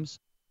two names?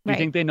 Do you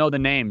think they know the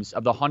names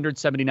of the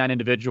 179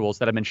 individuals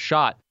that have been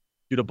shot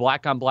due to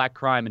black-on-black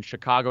crime in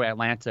Chicago,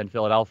 Atlanta, and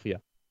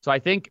Philadelphia? So I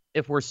think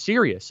if we're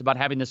serious about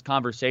having this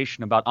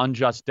conversation about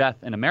unjust death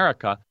in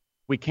America,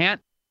 we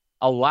can't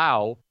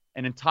allow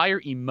an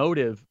entire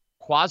emotive,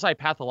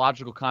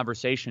 quasi-pathological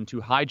conversation to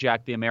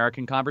hijack the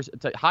American to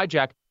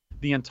hijack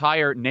the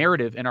entire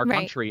narrative in our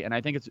country. And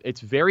I think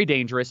it's very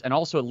dangerous. And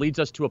also it leads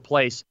us to a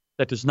place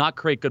that does not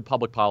create good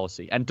public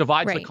policy and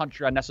divides the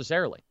country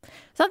unnecessarily.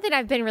 Something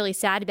I've been really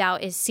sad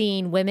about is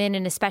seeing women,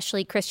 and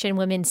especially Christian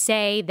women,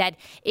 say that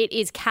it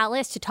is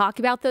callous to talk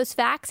about those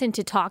facts and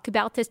to talk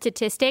about the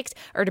statistics,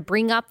 or to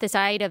bring up the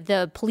side of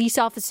the police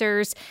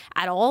officers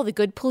at all, the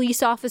good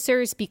police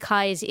officers,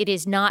 because it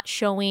is not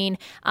showing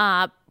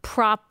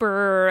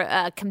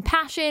proper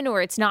compassion,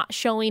 or it's not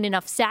showing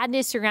enough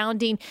sadness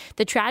surrounding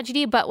the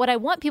tragedy. But what I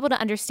want people to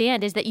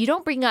understand is that you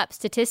don't bring up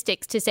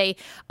statistics to say,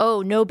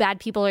 oh, no bad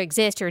people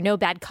exist, or no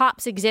bad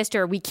cops exist,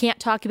 or we can't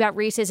talk about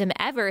racism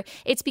ever.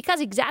 It's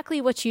because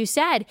exactly what you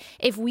said.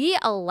 If we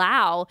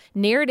allow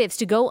narratives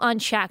to go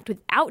unchecked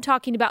without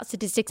talking about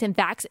statistics and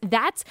facts,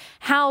 that's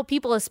how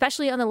people,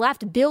 especially on the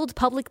left, build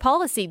public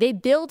policy. They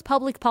build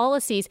public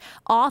policies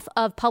off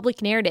of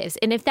public narratives.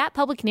 And if that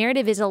public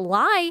narrative is a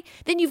lie,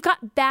 then you've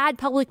got bad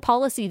public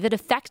policy that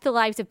affects the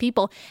lives of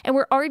people. And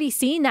we're already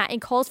seeing that in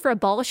calls for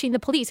abolishing the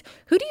police.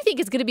 Who do you think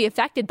is going to be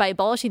affected by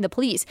abolishing the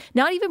police?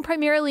 Not even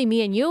primarily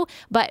me and you,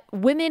 but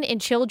women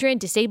and children,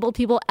 disabled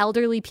people,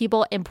 elderly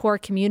people, and poor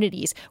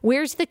communities.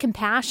 Where's the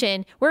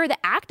compassion? Where are the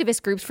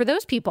activist groups for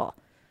those people?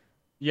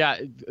 Yeah,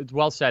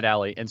 well said,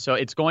 Allie. And so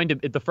it's going to,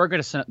 the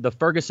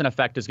Ferguson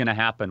effect is going to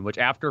happen, which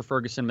after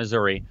Ferguson,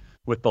 Missouri,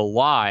 with the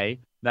lie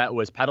that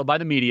was peddled by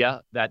the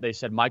media, that they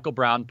said Michael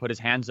Brown put his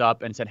hands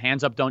up and said,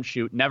 hands up, don't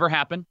shoot. Never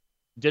happened.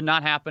 Did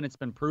not happen. It's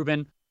been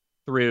proven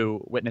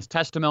through witness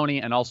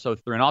testimony and also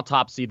through an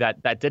autopsy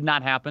that did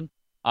not happen.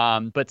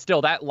 But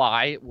still, that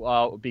lie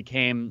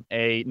became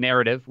a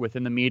narrative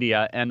within the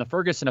media. And the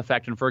Ferguson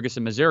effect in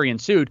Ferguson, Missouri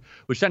ensued,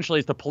 which essentially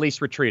is the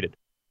police retreated.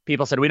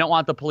 People said, we don't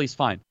want the police,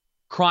 fine.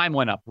 Crime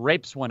went up.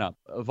 Rapes went up.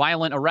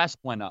 Violent arrest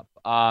went up.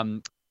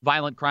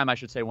 Violent crime, I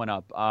should say, went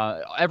up.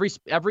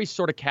 Every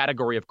sort of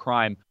category of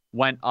crime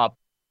went up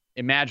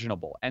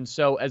imaginable. And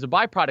so as a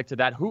byproduct of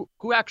that,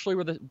 who actually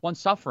were the ones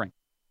suffering?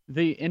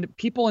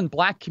 People in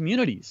black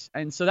communities.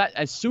 And so that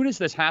as soon as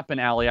this happened,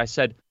 Allie, I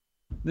said,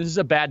 this is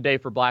a bad day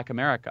for Black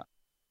America.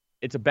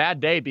 It's a bad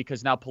day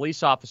because now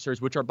police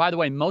officers, which are, by the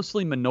way,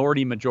 mostly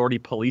majority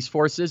police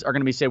forces, are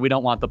going to be saying, we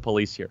don't want the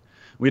police here.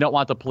 We don't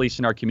want the police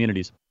in our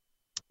communities.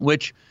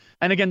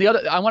 And again,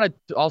 I want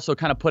to also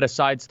kind of put a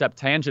sidestep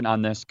tangent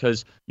on this,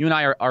 because you and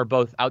I are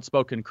both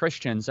outspoken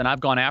Christians, and I've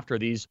gone after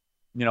these,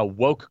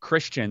 woke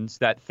Christians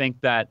that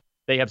think that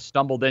they have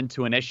stumbled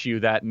into an issue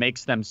that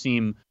makes them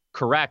seem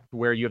correct,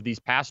 where you have these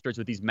pastors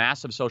with these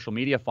massive social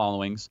media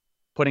followings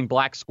putting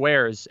black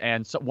squares.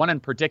 And so one in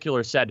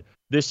particular said,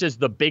 this is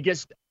the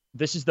biggest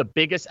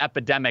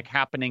epidemic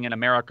happening in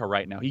America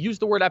right now. He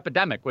used the word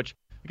epidemic, which,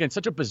 again,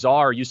 such a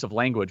bizarre use of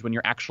language when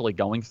you're actually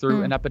going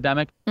through an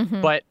epidemic.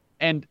 Mm-hmm.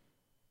 And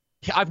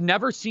I've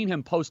never seen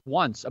him post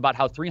once about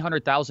how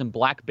 300,000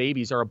 black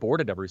babies are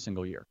aborted every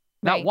single year.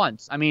 Not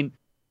once. I mean,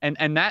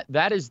 and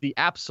that is the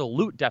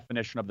absolute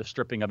definition of the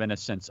stripping of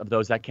innocence of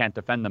those that can't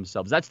defend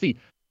themselves. That's the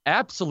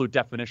absolute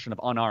definition of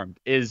unarmed,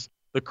 is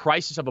the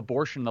crisis of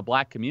abortion in the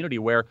black community,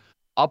 where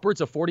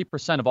upwards of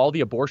 40% of all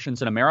the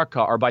abortions in America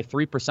are by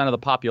 3% of the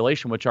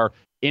population, which are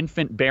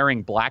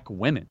infant-bearing black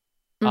women.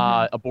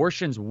 Mm-hmm.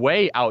 Abortions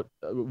way out.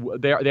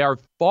 They are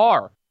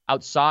far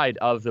outside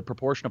of the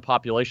proportion of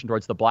population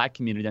towards the black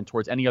community than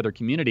towards any other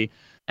community.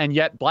 And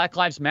yet Black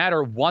Lives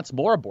Matter wants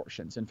more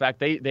abortions. In fact,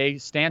 they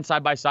stand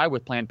side by side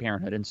with Planned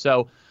Parenthood. And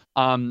so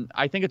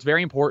I think it's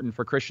very important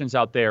for Christians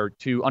out there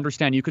to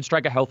understand you could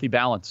strike a healthy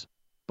balance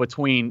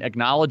between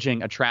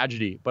acknowledging a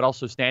tragedy, but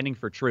also standing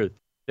for truth.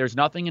 There's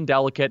nothing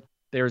indelicate.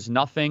 There's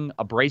nothing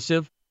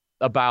abrasive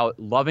about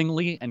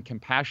lovingly and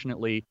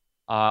compassionately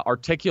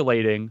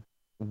articulating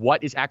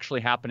what is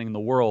actually happening in the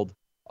world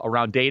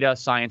around data,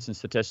 science, and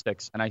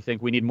statistics. And I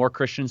think we need more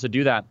Christians to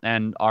do that.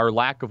 And our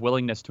lack of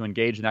willingness to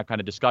engage in that kind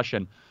of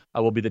discussion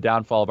will be the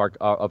downfall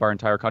of our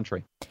entire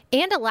country.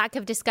 And a lack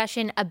of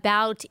discussion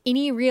about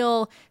any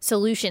real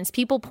solutions.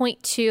 People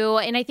point to,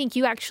 and I think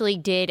you actually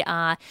did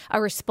a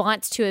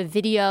response to a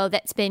video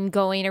that's been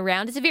going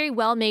around. It's a very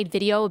well-made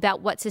video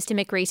about what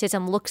systemic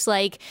racism looks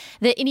like,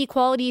 the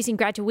inequalities in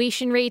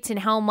graduation rates and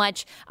how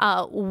much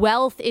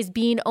wealth is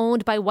being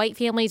owned by white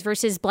families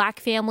versus black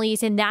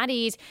families. And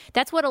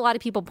that's what a lot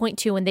of people point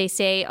to when they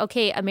say,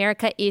 okay,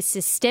 America is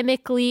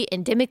systemically,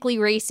 endemically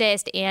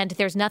racist, and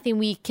there's nothing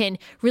we can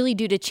really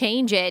do to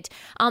change it.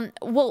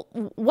 Well,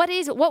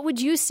 what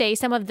would you say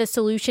some of the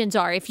solutions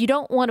are? If you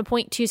don't want to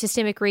point to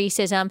systemic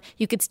racism,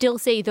 you could still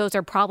say those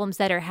are problems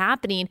that are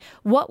happening.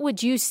 What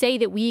would you say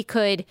that we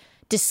could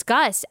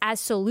discuss as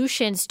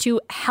solutions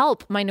to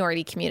help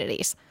minority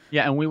communities?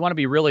 Yeah, and we want to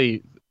be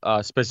really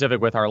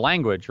specific with our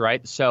language,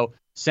 right? So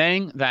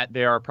saying that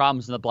there are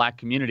problems in the black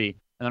community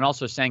and then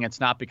also saying it's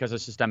not because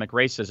of systemic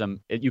racism,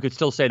 you could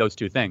still say those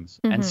two things.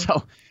 Mm-hmm. And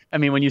so, I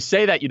mean, when you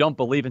say that you don't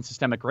believe in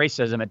systemic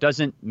racism, it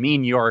doesn't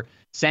mean you're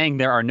saying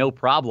there are no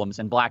problems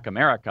in black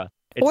America.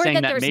 It's or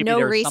saying that there's no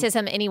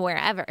racism anywhere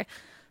ever.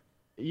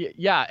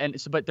 Yeah,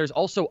 but there's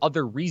also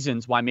other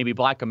reasons why maybe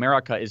black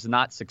America is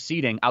not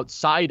succeeding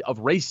outside of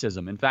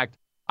racism. In fact,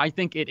 I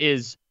think it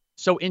is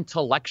so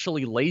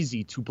intellectually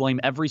lazy to blame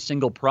every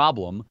single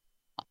problem.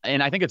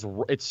 And I think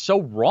it's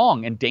so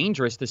wrong and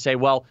dangerous to say,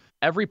 well,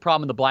 every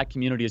problem in the black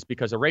community is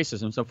because of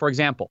racism. So, for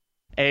example,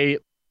 a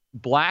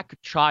black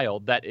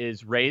child that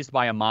is raised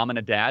by a mom and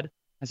a dad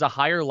has a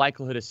higher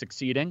likelihood of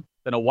succeeding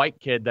than a white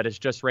kid that is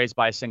just raised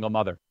by a single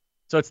mother.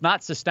 So it's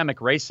not systemic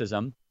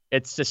racism.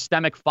 It's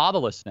systemic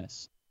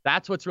fatherlessness.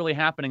 That's what's really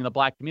happening in the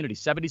black community.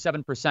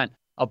 77%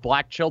 of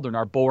black children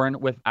are born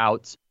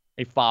without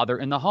a father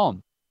in the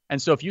home.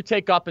 And so if you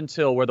take up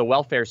until where the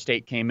welfare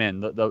state came in,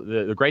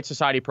 the Great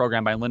Society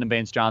program by Lyndon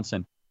Baines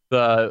Johnson,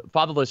 the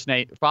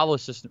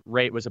fatherlessness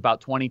rate was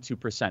about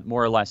 22%,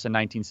 more or less, in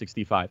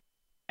 1965.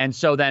 And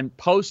so then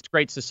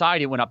post-Great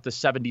Society, it went up to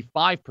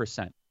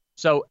 75%.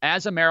 So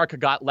as America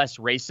got less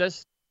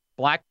racist,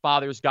 black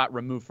fathers got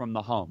removed from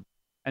the home.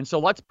 And so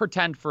let's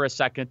pretend for a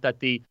second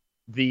that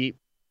the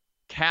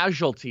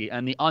casualty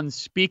and the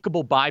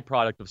unspeakable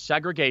byproduct of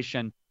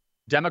segregation,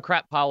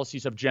 Democrat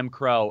policies of Jim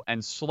Crow,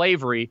 and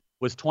slavery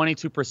was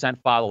 22%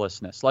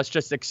 fatherlessness. Let's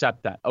just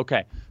accept that.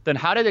 Okay. Then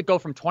how did it go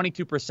from 22%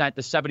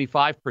 to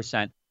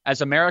 75%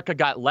 as America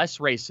got less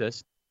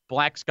racist?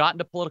 Blacks got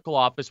into political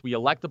office. We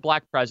elect a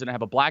black president,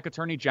 have a black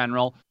attorney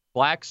general.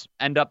 Blacks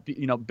end up,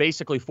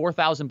 basically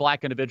 4,000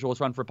 black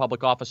individuals run for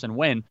public office and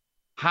win.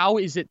 How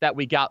is it that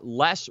we got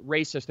less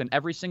racist in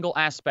every single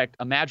aspect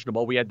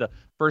imaginable? We had the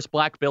first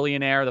black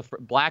billionaire, the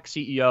black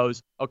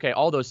CEOs, okay,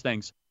 all those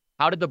things.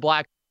 How did the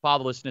black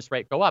fatherlessness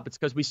rate go up? It's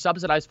because we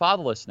subsidize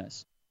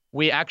fatherlessness.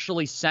 We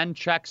actually send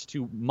checks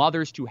to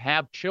mothers to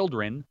have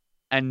children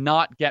and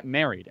not get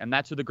married. And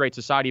that's through the Great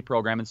Society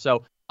program. And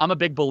so I'm a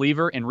big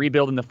believer in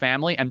rebuilding the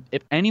family. And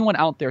if anyone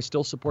out there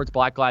still supports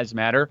Black Lives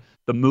Matter,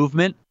 the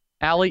movement,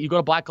 Allie, you go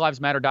to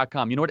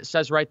blacklivesmatter.com. You know what it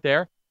says right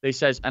there? They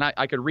says, and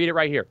I could read it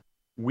right here.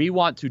 We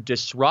want to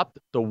disrupt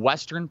the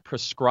Western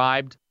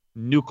prescribed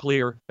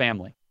nuclear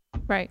family.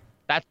 Right.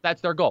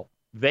 That's their goal.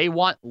 They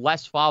want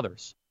less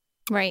fathers.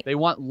 Right. They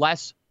want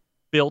less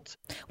built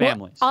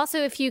families. Well,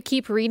 also, if you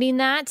keep reading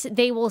that,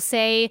 they will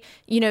say,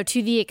 to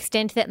the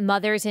extent that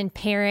mothers and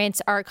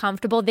parents are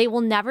comfortable, they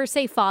will never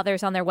say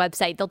fathers on their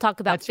website. They'll talk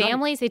about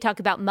families. Right. They talk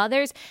about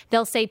mothers.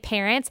 They'll say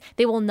parents.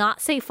 They will not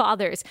say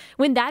fathers.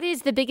 When that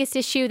is the biggest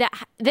issue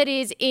that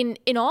is in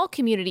all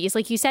communities.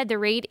 Like you said, the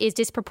rate is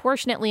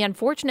disproportionately,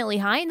 unfortunately,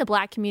 high in the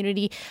black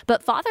community.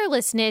 But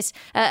fatherlessness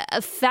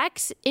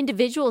affects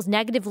individuals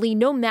negatively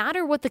no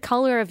matter what the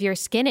color of your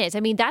skin is. I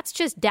mean, that's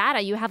just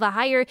data. You have a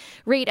higher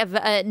rate of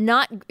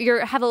you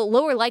have a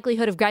lower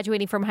likelihood of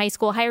graduating from high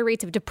school, higher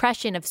rates of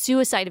depression, of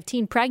suicide, of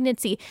teen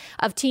pregnancy,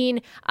 of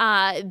teen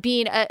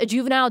being a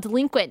juvenile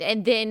delinquent,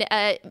 and then,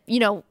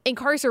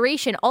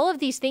 incarceration. All of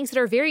these things that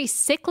are very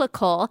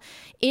cyclical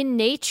in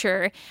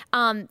nature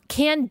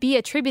can be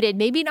attributed,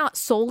 maybe not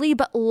solely,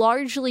 but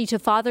largely to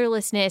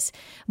fatherlessness.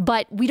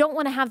 But we don't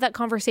want to have that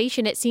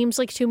conversation. It seems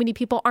like too many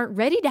people aren't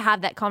ready to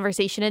have that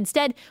conversation.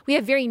 Instead, we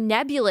have very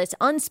nebulous,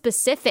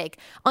 unspecific,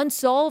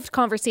 unsolved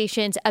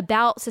conversations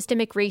about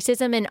systemic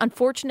racism. And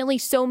unfortunately,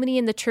 so many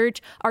in the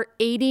church are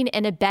aiding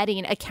and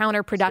abetting a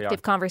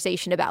counterproductive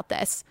conversation about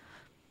this.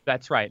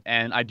 That's right.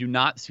 And I do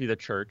not see the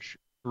church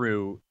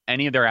through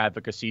any of their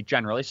advocacy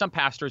generally. Some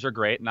pastors are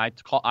great, and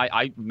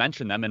I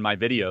mention them in my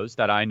videos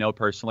that I know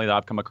personally that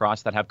I've come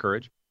across that have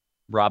courage.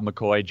 Rob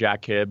McCoy,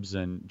 Jack Hibbs,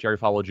 and Jerry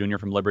Falwell Jr.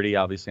 from Liberty.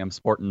 Obviously, I'm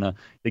sporting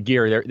the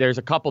gear. There's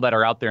a couple that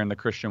are out there in the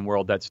Christian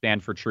world that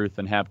stand for truth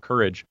and have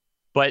courage.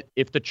 But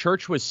if the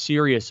church was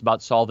serious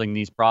about solving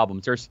these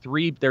problems, there's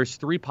three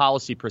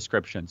policy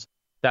prescriptions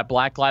that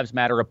Black Lives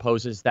Matter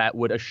opposes that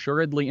would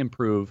assuredly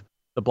improve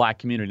the black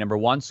community. Number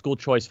one, school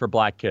choice for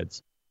black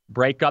kids.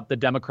 Break up the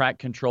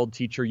Democrat-controlled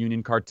teacher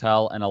union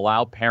cartel and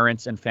allow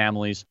parents and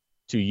families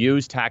to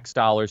use tax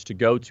dollars to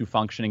go to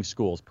functioning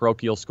schools,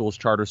 parochial schools,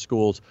 charter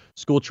schools,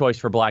 school choice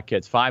for black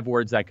kids. 5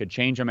 words that could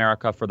change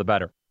America for the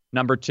better.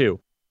 Number two,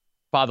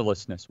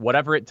 fatherlessness,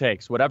 whatever it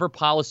takes, whatever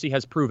policy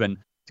has proven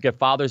to get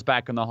fathers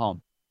back in the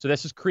home. So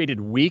this has created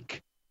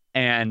weak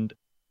and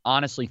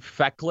honestly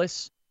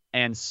feckless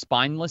and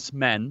spineless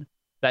men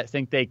that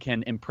think they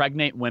can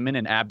impregnate women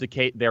and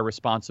abdicate their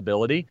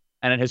responsibility.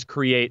 And it has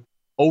created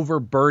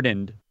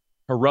overburdened,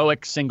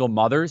 heroic single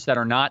mothers that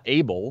are not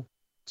able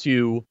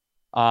to,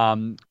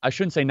 I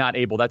shouldn't say not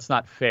able, that's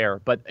not fair,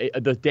 but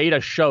the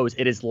data shows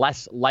it is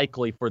less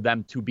likely for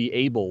them to be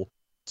able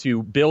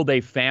to build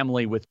a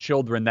family with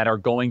children that are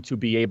going to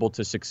be able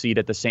to succeed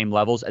at the same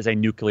levels as a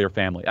nuclear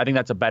family. I think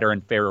that's a better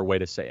and fairer way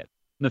to say it.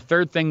 And the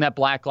third thing that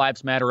Black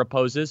Lives Matter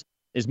opposes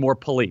is more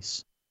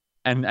police.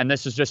 And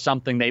this is just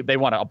something they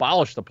want to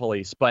abolish the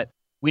police, but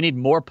we need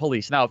more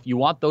police. Now, if you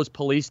want those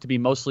police to be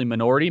mostly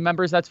minority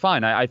members, that's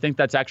fine. I think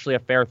that's actually a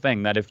fair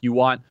thing, that if you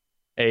want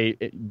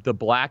the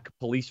black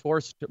police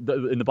force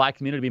in the black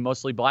community to be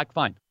mostly black,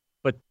 fine.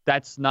 But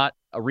that's not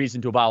a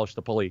reason to abolish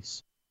the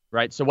police,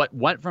 right? So what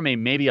went from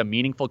maybe a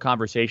meaningful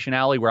conversation,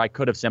 Allie, where I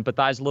could have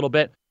sympathized a little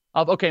bit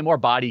of, okay, more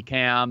body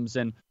cams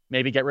and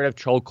maybe get rid of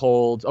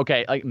chokeholds.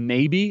 Okay, like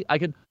maybe I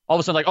could all of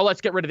a sudden like, oh,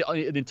 let's get rid of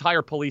the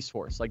entire police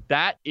force. Like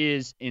that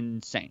is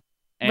insane.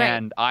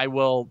 And right. I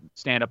will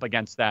stand up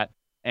against that.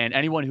 And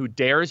anyone who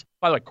dares,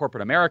 by the way,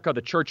 corporate America,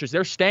 the churches,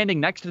 they're standing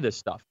next to this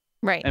stuff.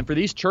 Right. And for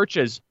these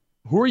churches,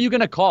 who are you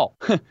going to call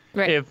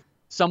right. if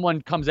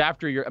someone comes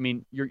after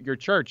your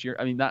church?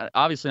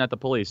 Obviously not the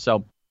police.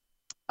 So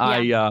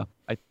yeah.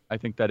 I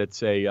think that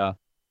it's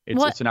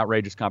an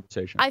outrageous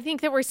conversation. I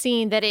think that we're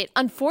seeing that it,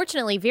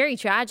 unfortunately, very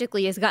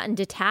tragically, has gotten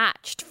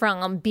detached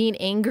from being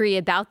angry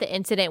about the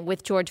incident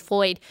with George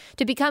Floyd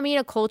to becoming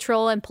a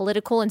cultural and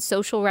political and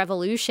social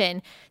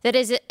revolution that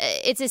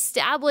it's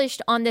established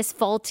on this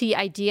faulty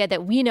idea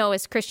that we know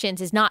as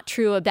Christians is not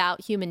true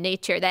about human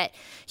nature, that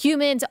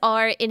humans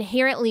are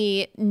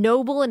inherently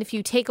noble, and if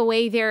you take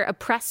away their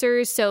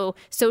oppressors, so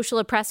social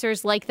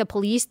oppressors like the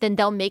police, then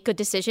they'll make good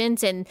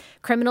decisions and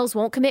criminals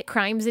won't commit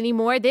crimes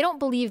anymore. They don't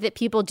believe that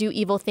people do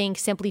evil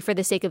things simply for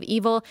the sake of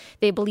evil.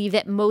 They believe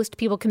that most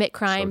people commit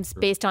crimes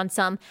based on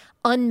some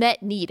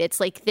unmet need. It's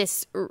like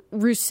this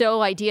Rousseau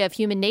idea of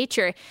human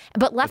nature.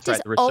 But leftists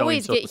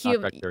always get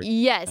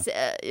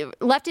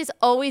leftists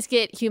always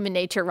get human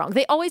nature wrong.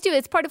 They always do.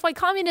 It's part of why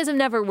communism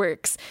never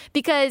works,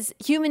 because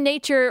human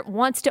nature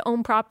wants to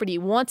own property,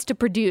 wants to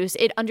produce.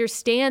 It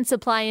understands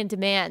supply and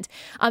demand.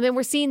 And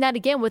we're seeing that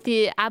again with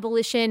the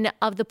abolition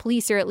of the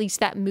police, or at least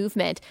that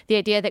movement, the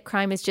idea that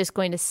crime is just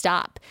going to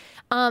stop.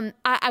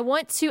 I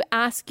want to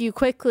ask you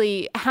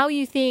quickly how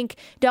you think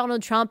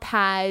Donald Trump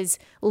has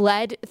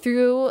led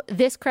through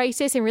this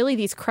crisis and really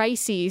these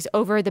crises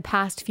over the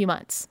past few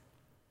months.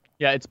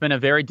 Yeah, it's been a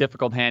very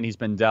difficult hand he's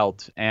been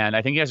dealt. And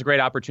I think he has a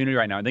great opportunity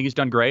right now. I think he's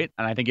done great.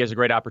 And I think he has a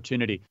great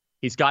opportunity.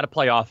 He's got to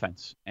play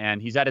offense.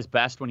 And he's at his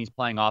best when he's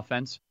playing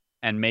offense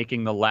and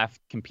making the left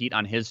compete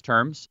on his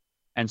terms.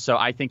 And so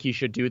I think he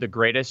should do the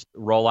greatest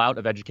rollout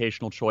of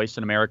educational choice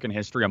in American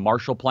history, a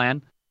Marshall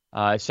Plan.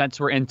 Since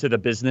we're into the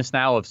business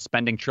now of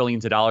spending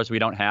trillions of dollars we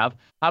don't have,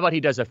 how about he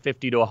does a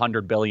 $50 to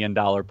 $100 billion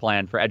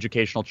plan for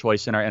educational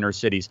choice in our inner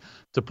cities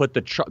to put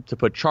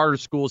put charter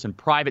schools and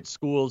private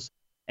schools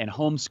and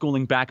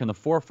homeschooling back in the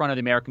forefront of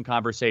the American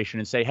conversation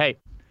and say, hey,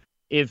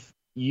 if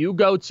you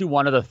go to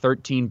one of the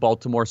 13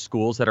 Baltimore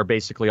schools that are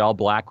basically all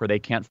black, where they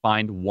can't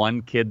find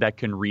one kid that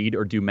can read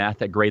or do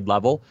math at grade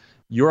level,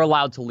 you're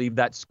allowed to leave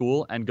that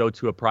school and go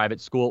to a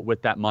private school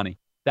with that money.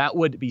 That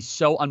would be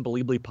so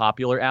unbelievably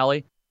popular,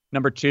 Allie.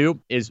 Number two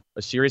is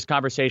a serious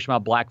conversation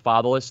about black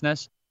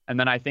fatherlessness. And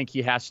then I think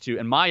he has to,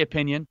 in my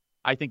opinion,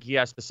 I think he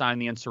has to sign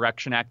the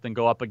Insurrection Act and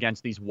go up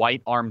against these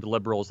white armed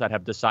liberals that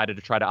have decided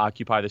to try to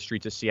occupy the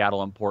streets of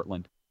Seattle and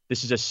Portland.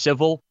 This is a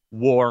civil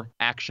war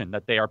action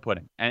that they are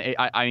putting. And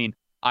I mean,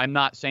 I'm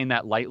not saying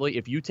that lightly.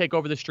 If you take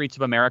over the streets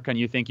of America and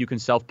you think you can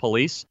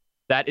self-police,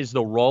 that is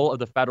the role of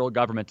the federal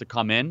government to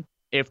come in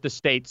if the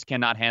states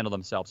cannot handle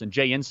themselves. And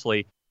Jay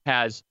Inslee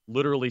has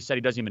literally said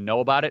he doesn't even know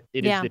about it.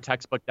 It is the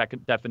textbook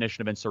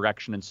definition of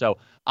insurrection. And so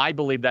I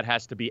believe that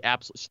has to be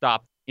absolutely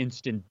stopped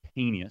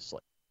instantaneously.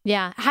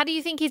 Yeah. How do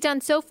you think he's done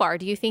so far?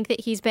 Do you think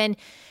that he's been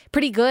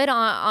pretty good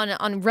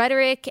on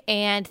rhetoric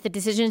and the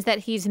decisions that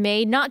he's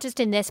made, not just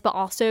in this, but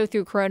also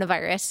through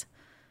coronavirus?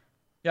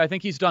 Yeah, I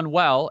think he's done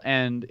well.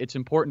 And it's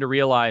important to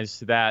realize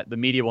that the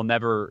media will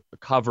never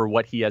cover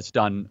what he has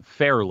done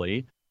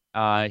fairly.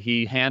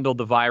 He handled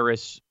the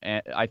virus,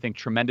 I think,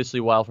 tremendously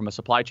well from a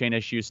supply chain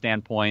issue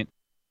standpoint,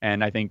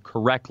 and I think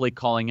correctly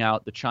calling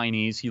out the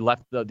Chinese. He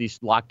left these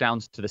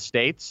lockdowns to the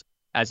states,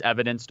 as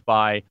evidenced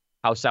by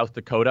how South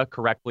Dakota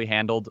correctly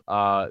handled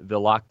the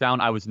lockdown.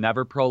 I was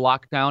never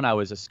pro-lockdown. I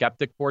was a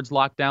skeptic towards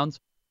lockdowns,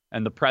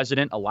 and the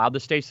president allowed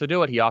the states to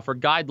do it. He offered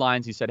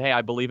guidelines. He said, hey,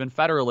 I believe in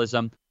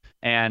federalism.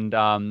 And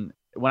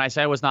when I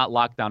say I was not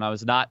lockdown, I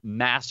was not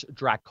mass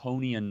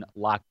draconian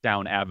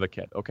lockdown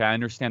advocate. Okay, I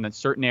understand that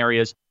certain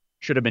areas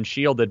should have been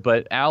shielded.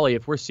 But Allie,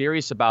 if we're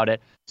serious about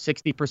it,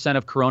 60%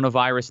 of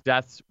coronavirus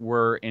deaths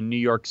were in New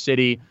York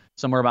City.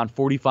 Somewhere around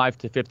 45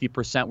 to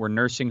 50% were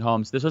nursing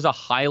homes. This was a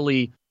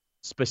highly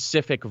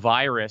specific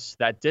virus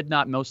that did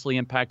not mostly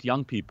impact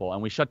young people.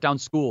 And we shut down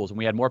schools, and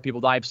we had more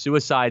people die of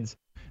suicides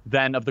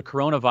than of the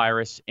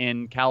coronavirus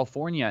in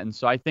California. And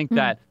so I think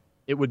that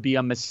it would be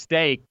a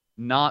mistake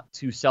not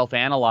to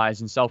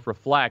self-analyze and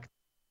self-reflect.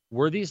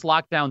 Were these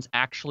lockdowns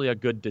actually a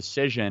good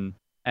decision?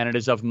 And it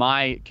is of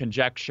my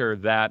conjecture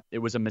that it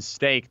was a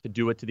mistake to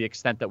do it to the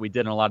extent that we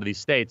did in a lot of these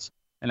states.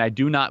 And I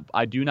do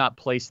not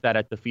place that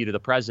at the feet of the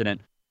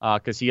president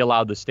because he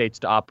allowed the states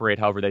to operate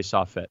however they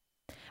saw fit.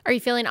 Are you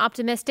feeling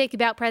optimistic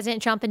about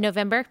President Trump in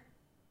November?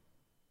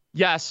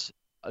 Yes,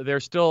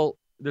 there's still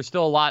a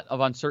lot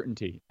of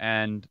uncertainty.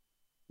 And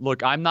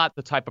look, I'm not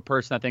the type of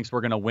person that thinks we're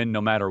going to win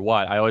no matter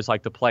what. I always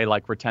like to play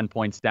like we're 10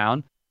 points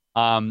down.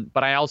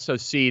 But I also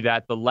see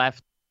that the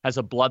left has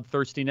a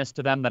bloodthirstiness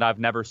to them that I've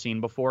never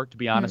seen before, to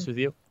be honest with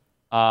you.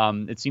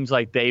 It seems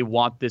like they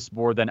want this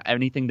more than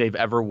anything they've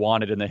ever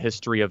wanted in the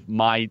history of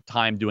my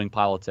time doing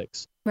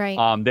politics.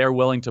 Right. They're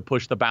willing to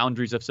push the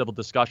boundaries of civil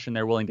discussion.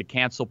 They're willing to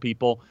cancel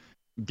people,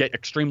 get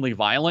extremely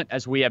violent,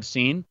 as we have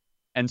seen.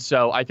 And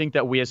so I think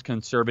that we as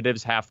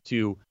conservatives have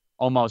to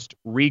almost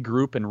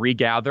regroup and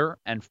regather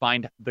and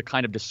find the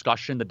kind of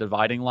discussion, the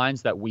dividing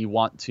lines that we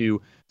want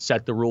to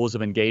set the rules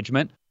of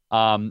engagement.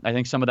 I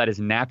think some of that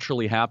is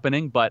naturally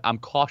happening, but I'm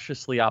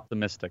cautiously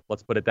optimistic.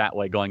 Let's put it that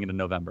way going into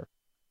November.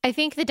 I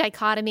think the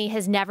dichotomy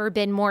has never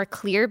been more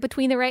clear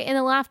between the right and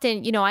the left.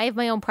 And, you know, I have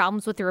my own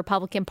problems with the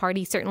Republican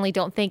Party. Certainly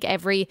don't think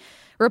every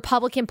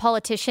Republican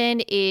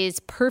politician is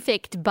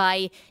perfect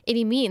by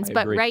any means.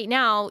 But right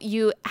now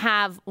you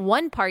have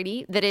one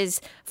party that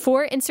is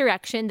for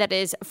insurrection, that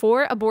is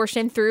for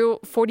abortion through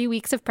 40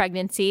 weeks of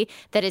pregnancy,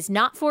 that is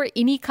not for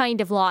any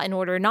kind of law and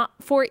order, not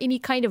for any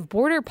kind of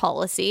border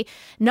policy,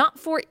 not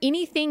for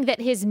anything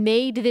that has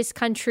made this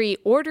country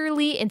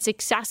orderly and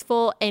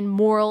successful and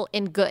moral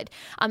and good.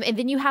 And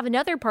then you have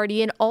another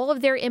party in all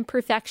of their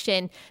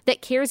imperfection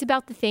that cares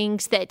about the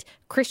things that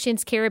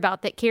Christians care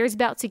about, that cares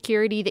about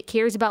security, that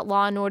cares about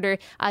law and order,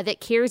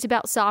 that cares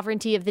about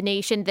sovereignty of the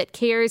nation, that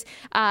cares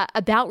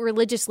about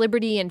religious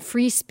liberty and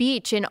free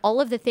speech and all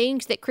of the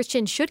things that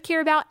Christians should care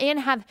about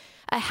and have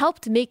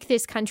helped make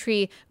this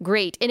country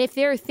great. And if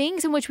there are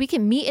things in which we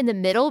can meet in the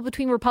middle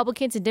between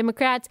Republicans and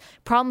Democrats,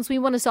 problems we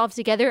want to solve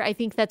together, I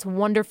think that's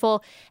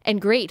wonderful and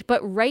great.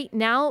 But right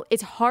now,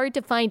 it's hard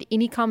to find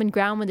any common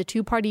ground when the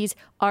two parties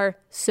are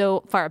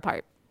so far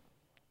apart.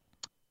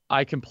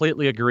 I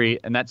completely agree,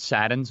 and that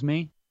saddens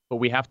me, but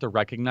we have to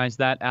recognize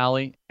that,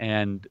 Allie.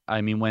 And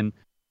I mean, when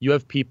you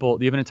have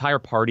an entire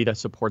party that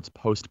supports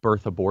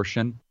post-birth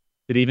abortion,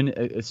 that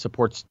even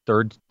supports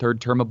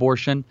third-term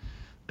abortion,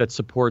 that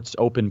supports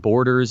open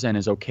borders and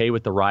is okay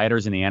with the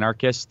rioters and the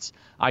anarchists,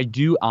 I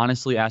do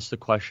honestly ask the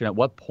question, at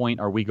what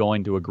point are we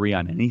going to agree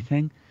on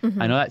anything?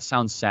 I know that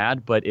sounds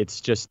sad, but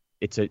it's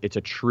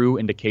a true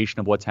indication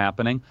of what's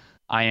happening.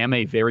 I am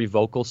a very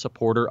vocal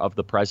supporter of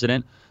the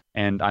president.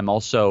 And I'm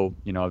also,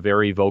 a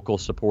very vocal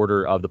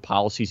supporter of the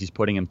policies he's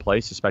putting in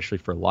place, especially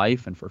for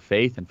life and for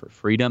faith and for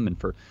freedom and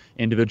for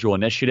individual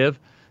initiative.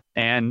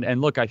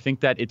 And look, I think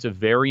that it's a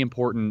very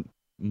important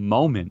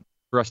moment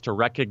for us to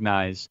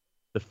recognize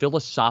the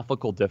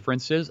philosophical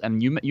differences.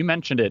 And you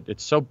mentioned it.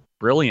 It's so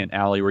brilliant,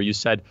 Allie, where you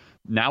said,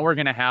 now we're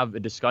going to have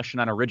a discussion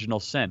on original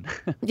sin.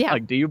 Yeah,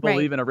 like, do you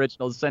believe in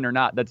original sin or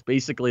not? That's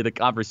basically the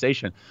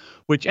conversation,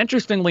 which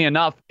interestingly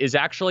enough is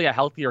actually a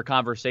healthier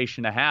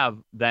conversation to have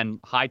than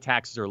high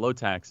taxes or low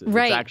taxes.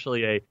 Right. It's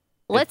actually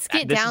let's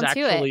get down to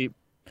it.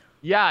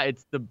 Yeah,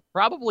 it's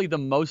probably the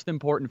most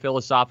important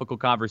philosophical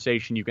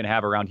conversation you can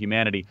have around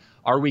humanity.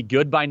 Are we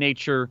good by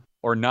nature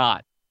or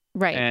not?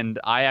 Right. And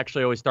I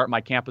actually always start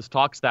my campus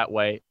talks that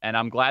way. And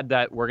I'm glad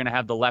that we're going to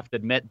have the left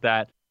admit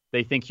that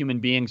they think human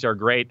beings are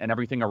great and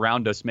everything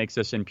around us makes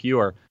us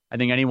impure. I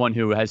think anyone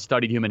who has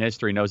studied human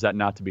history knows that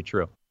not to be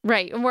true.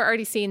 Right. And we're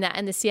already seeing that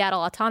in the Seattle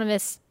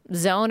Autonomous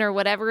Zone or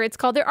whatever it's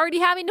called. They're already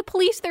having to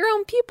police their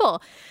own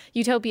people.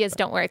 Utopias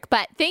don't work.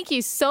 But thank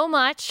you so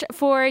much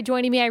for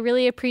joining me. I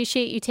really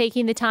appreciate you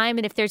taking the time.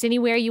 And if there's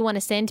anywhere you want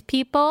to send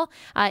people,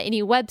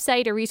 any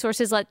website or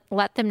resources,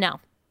 let them know.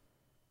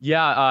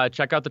 Yeah,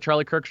 check out the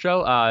Charlie Kirk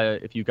Show.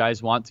 If you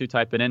guys want to,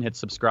 type it in, hit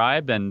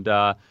subscribe, and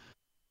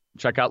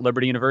check out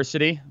Liberty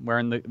University. We're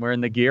in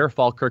the gear,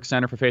 Fall Kirk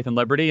Center for Faith and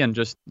Liberty, and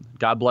just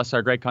God bless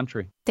our great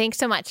country. Thanks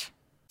so much.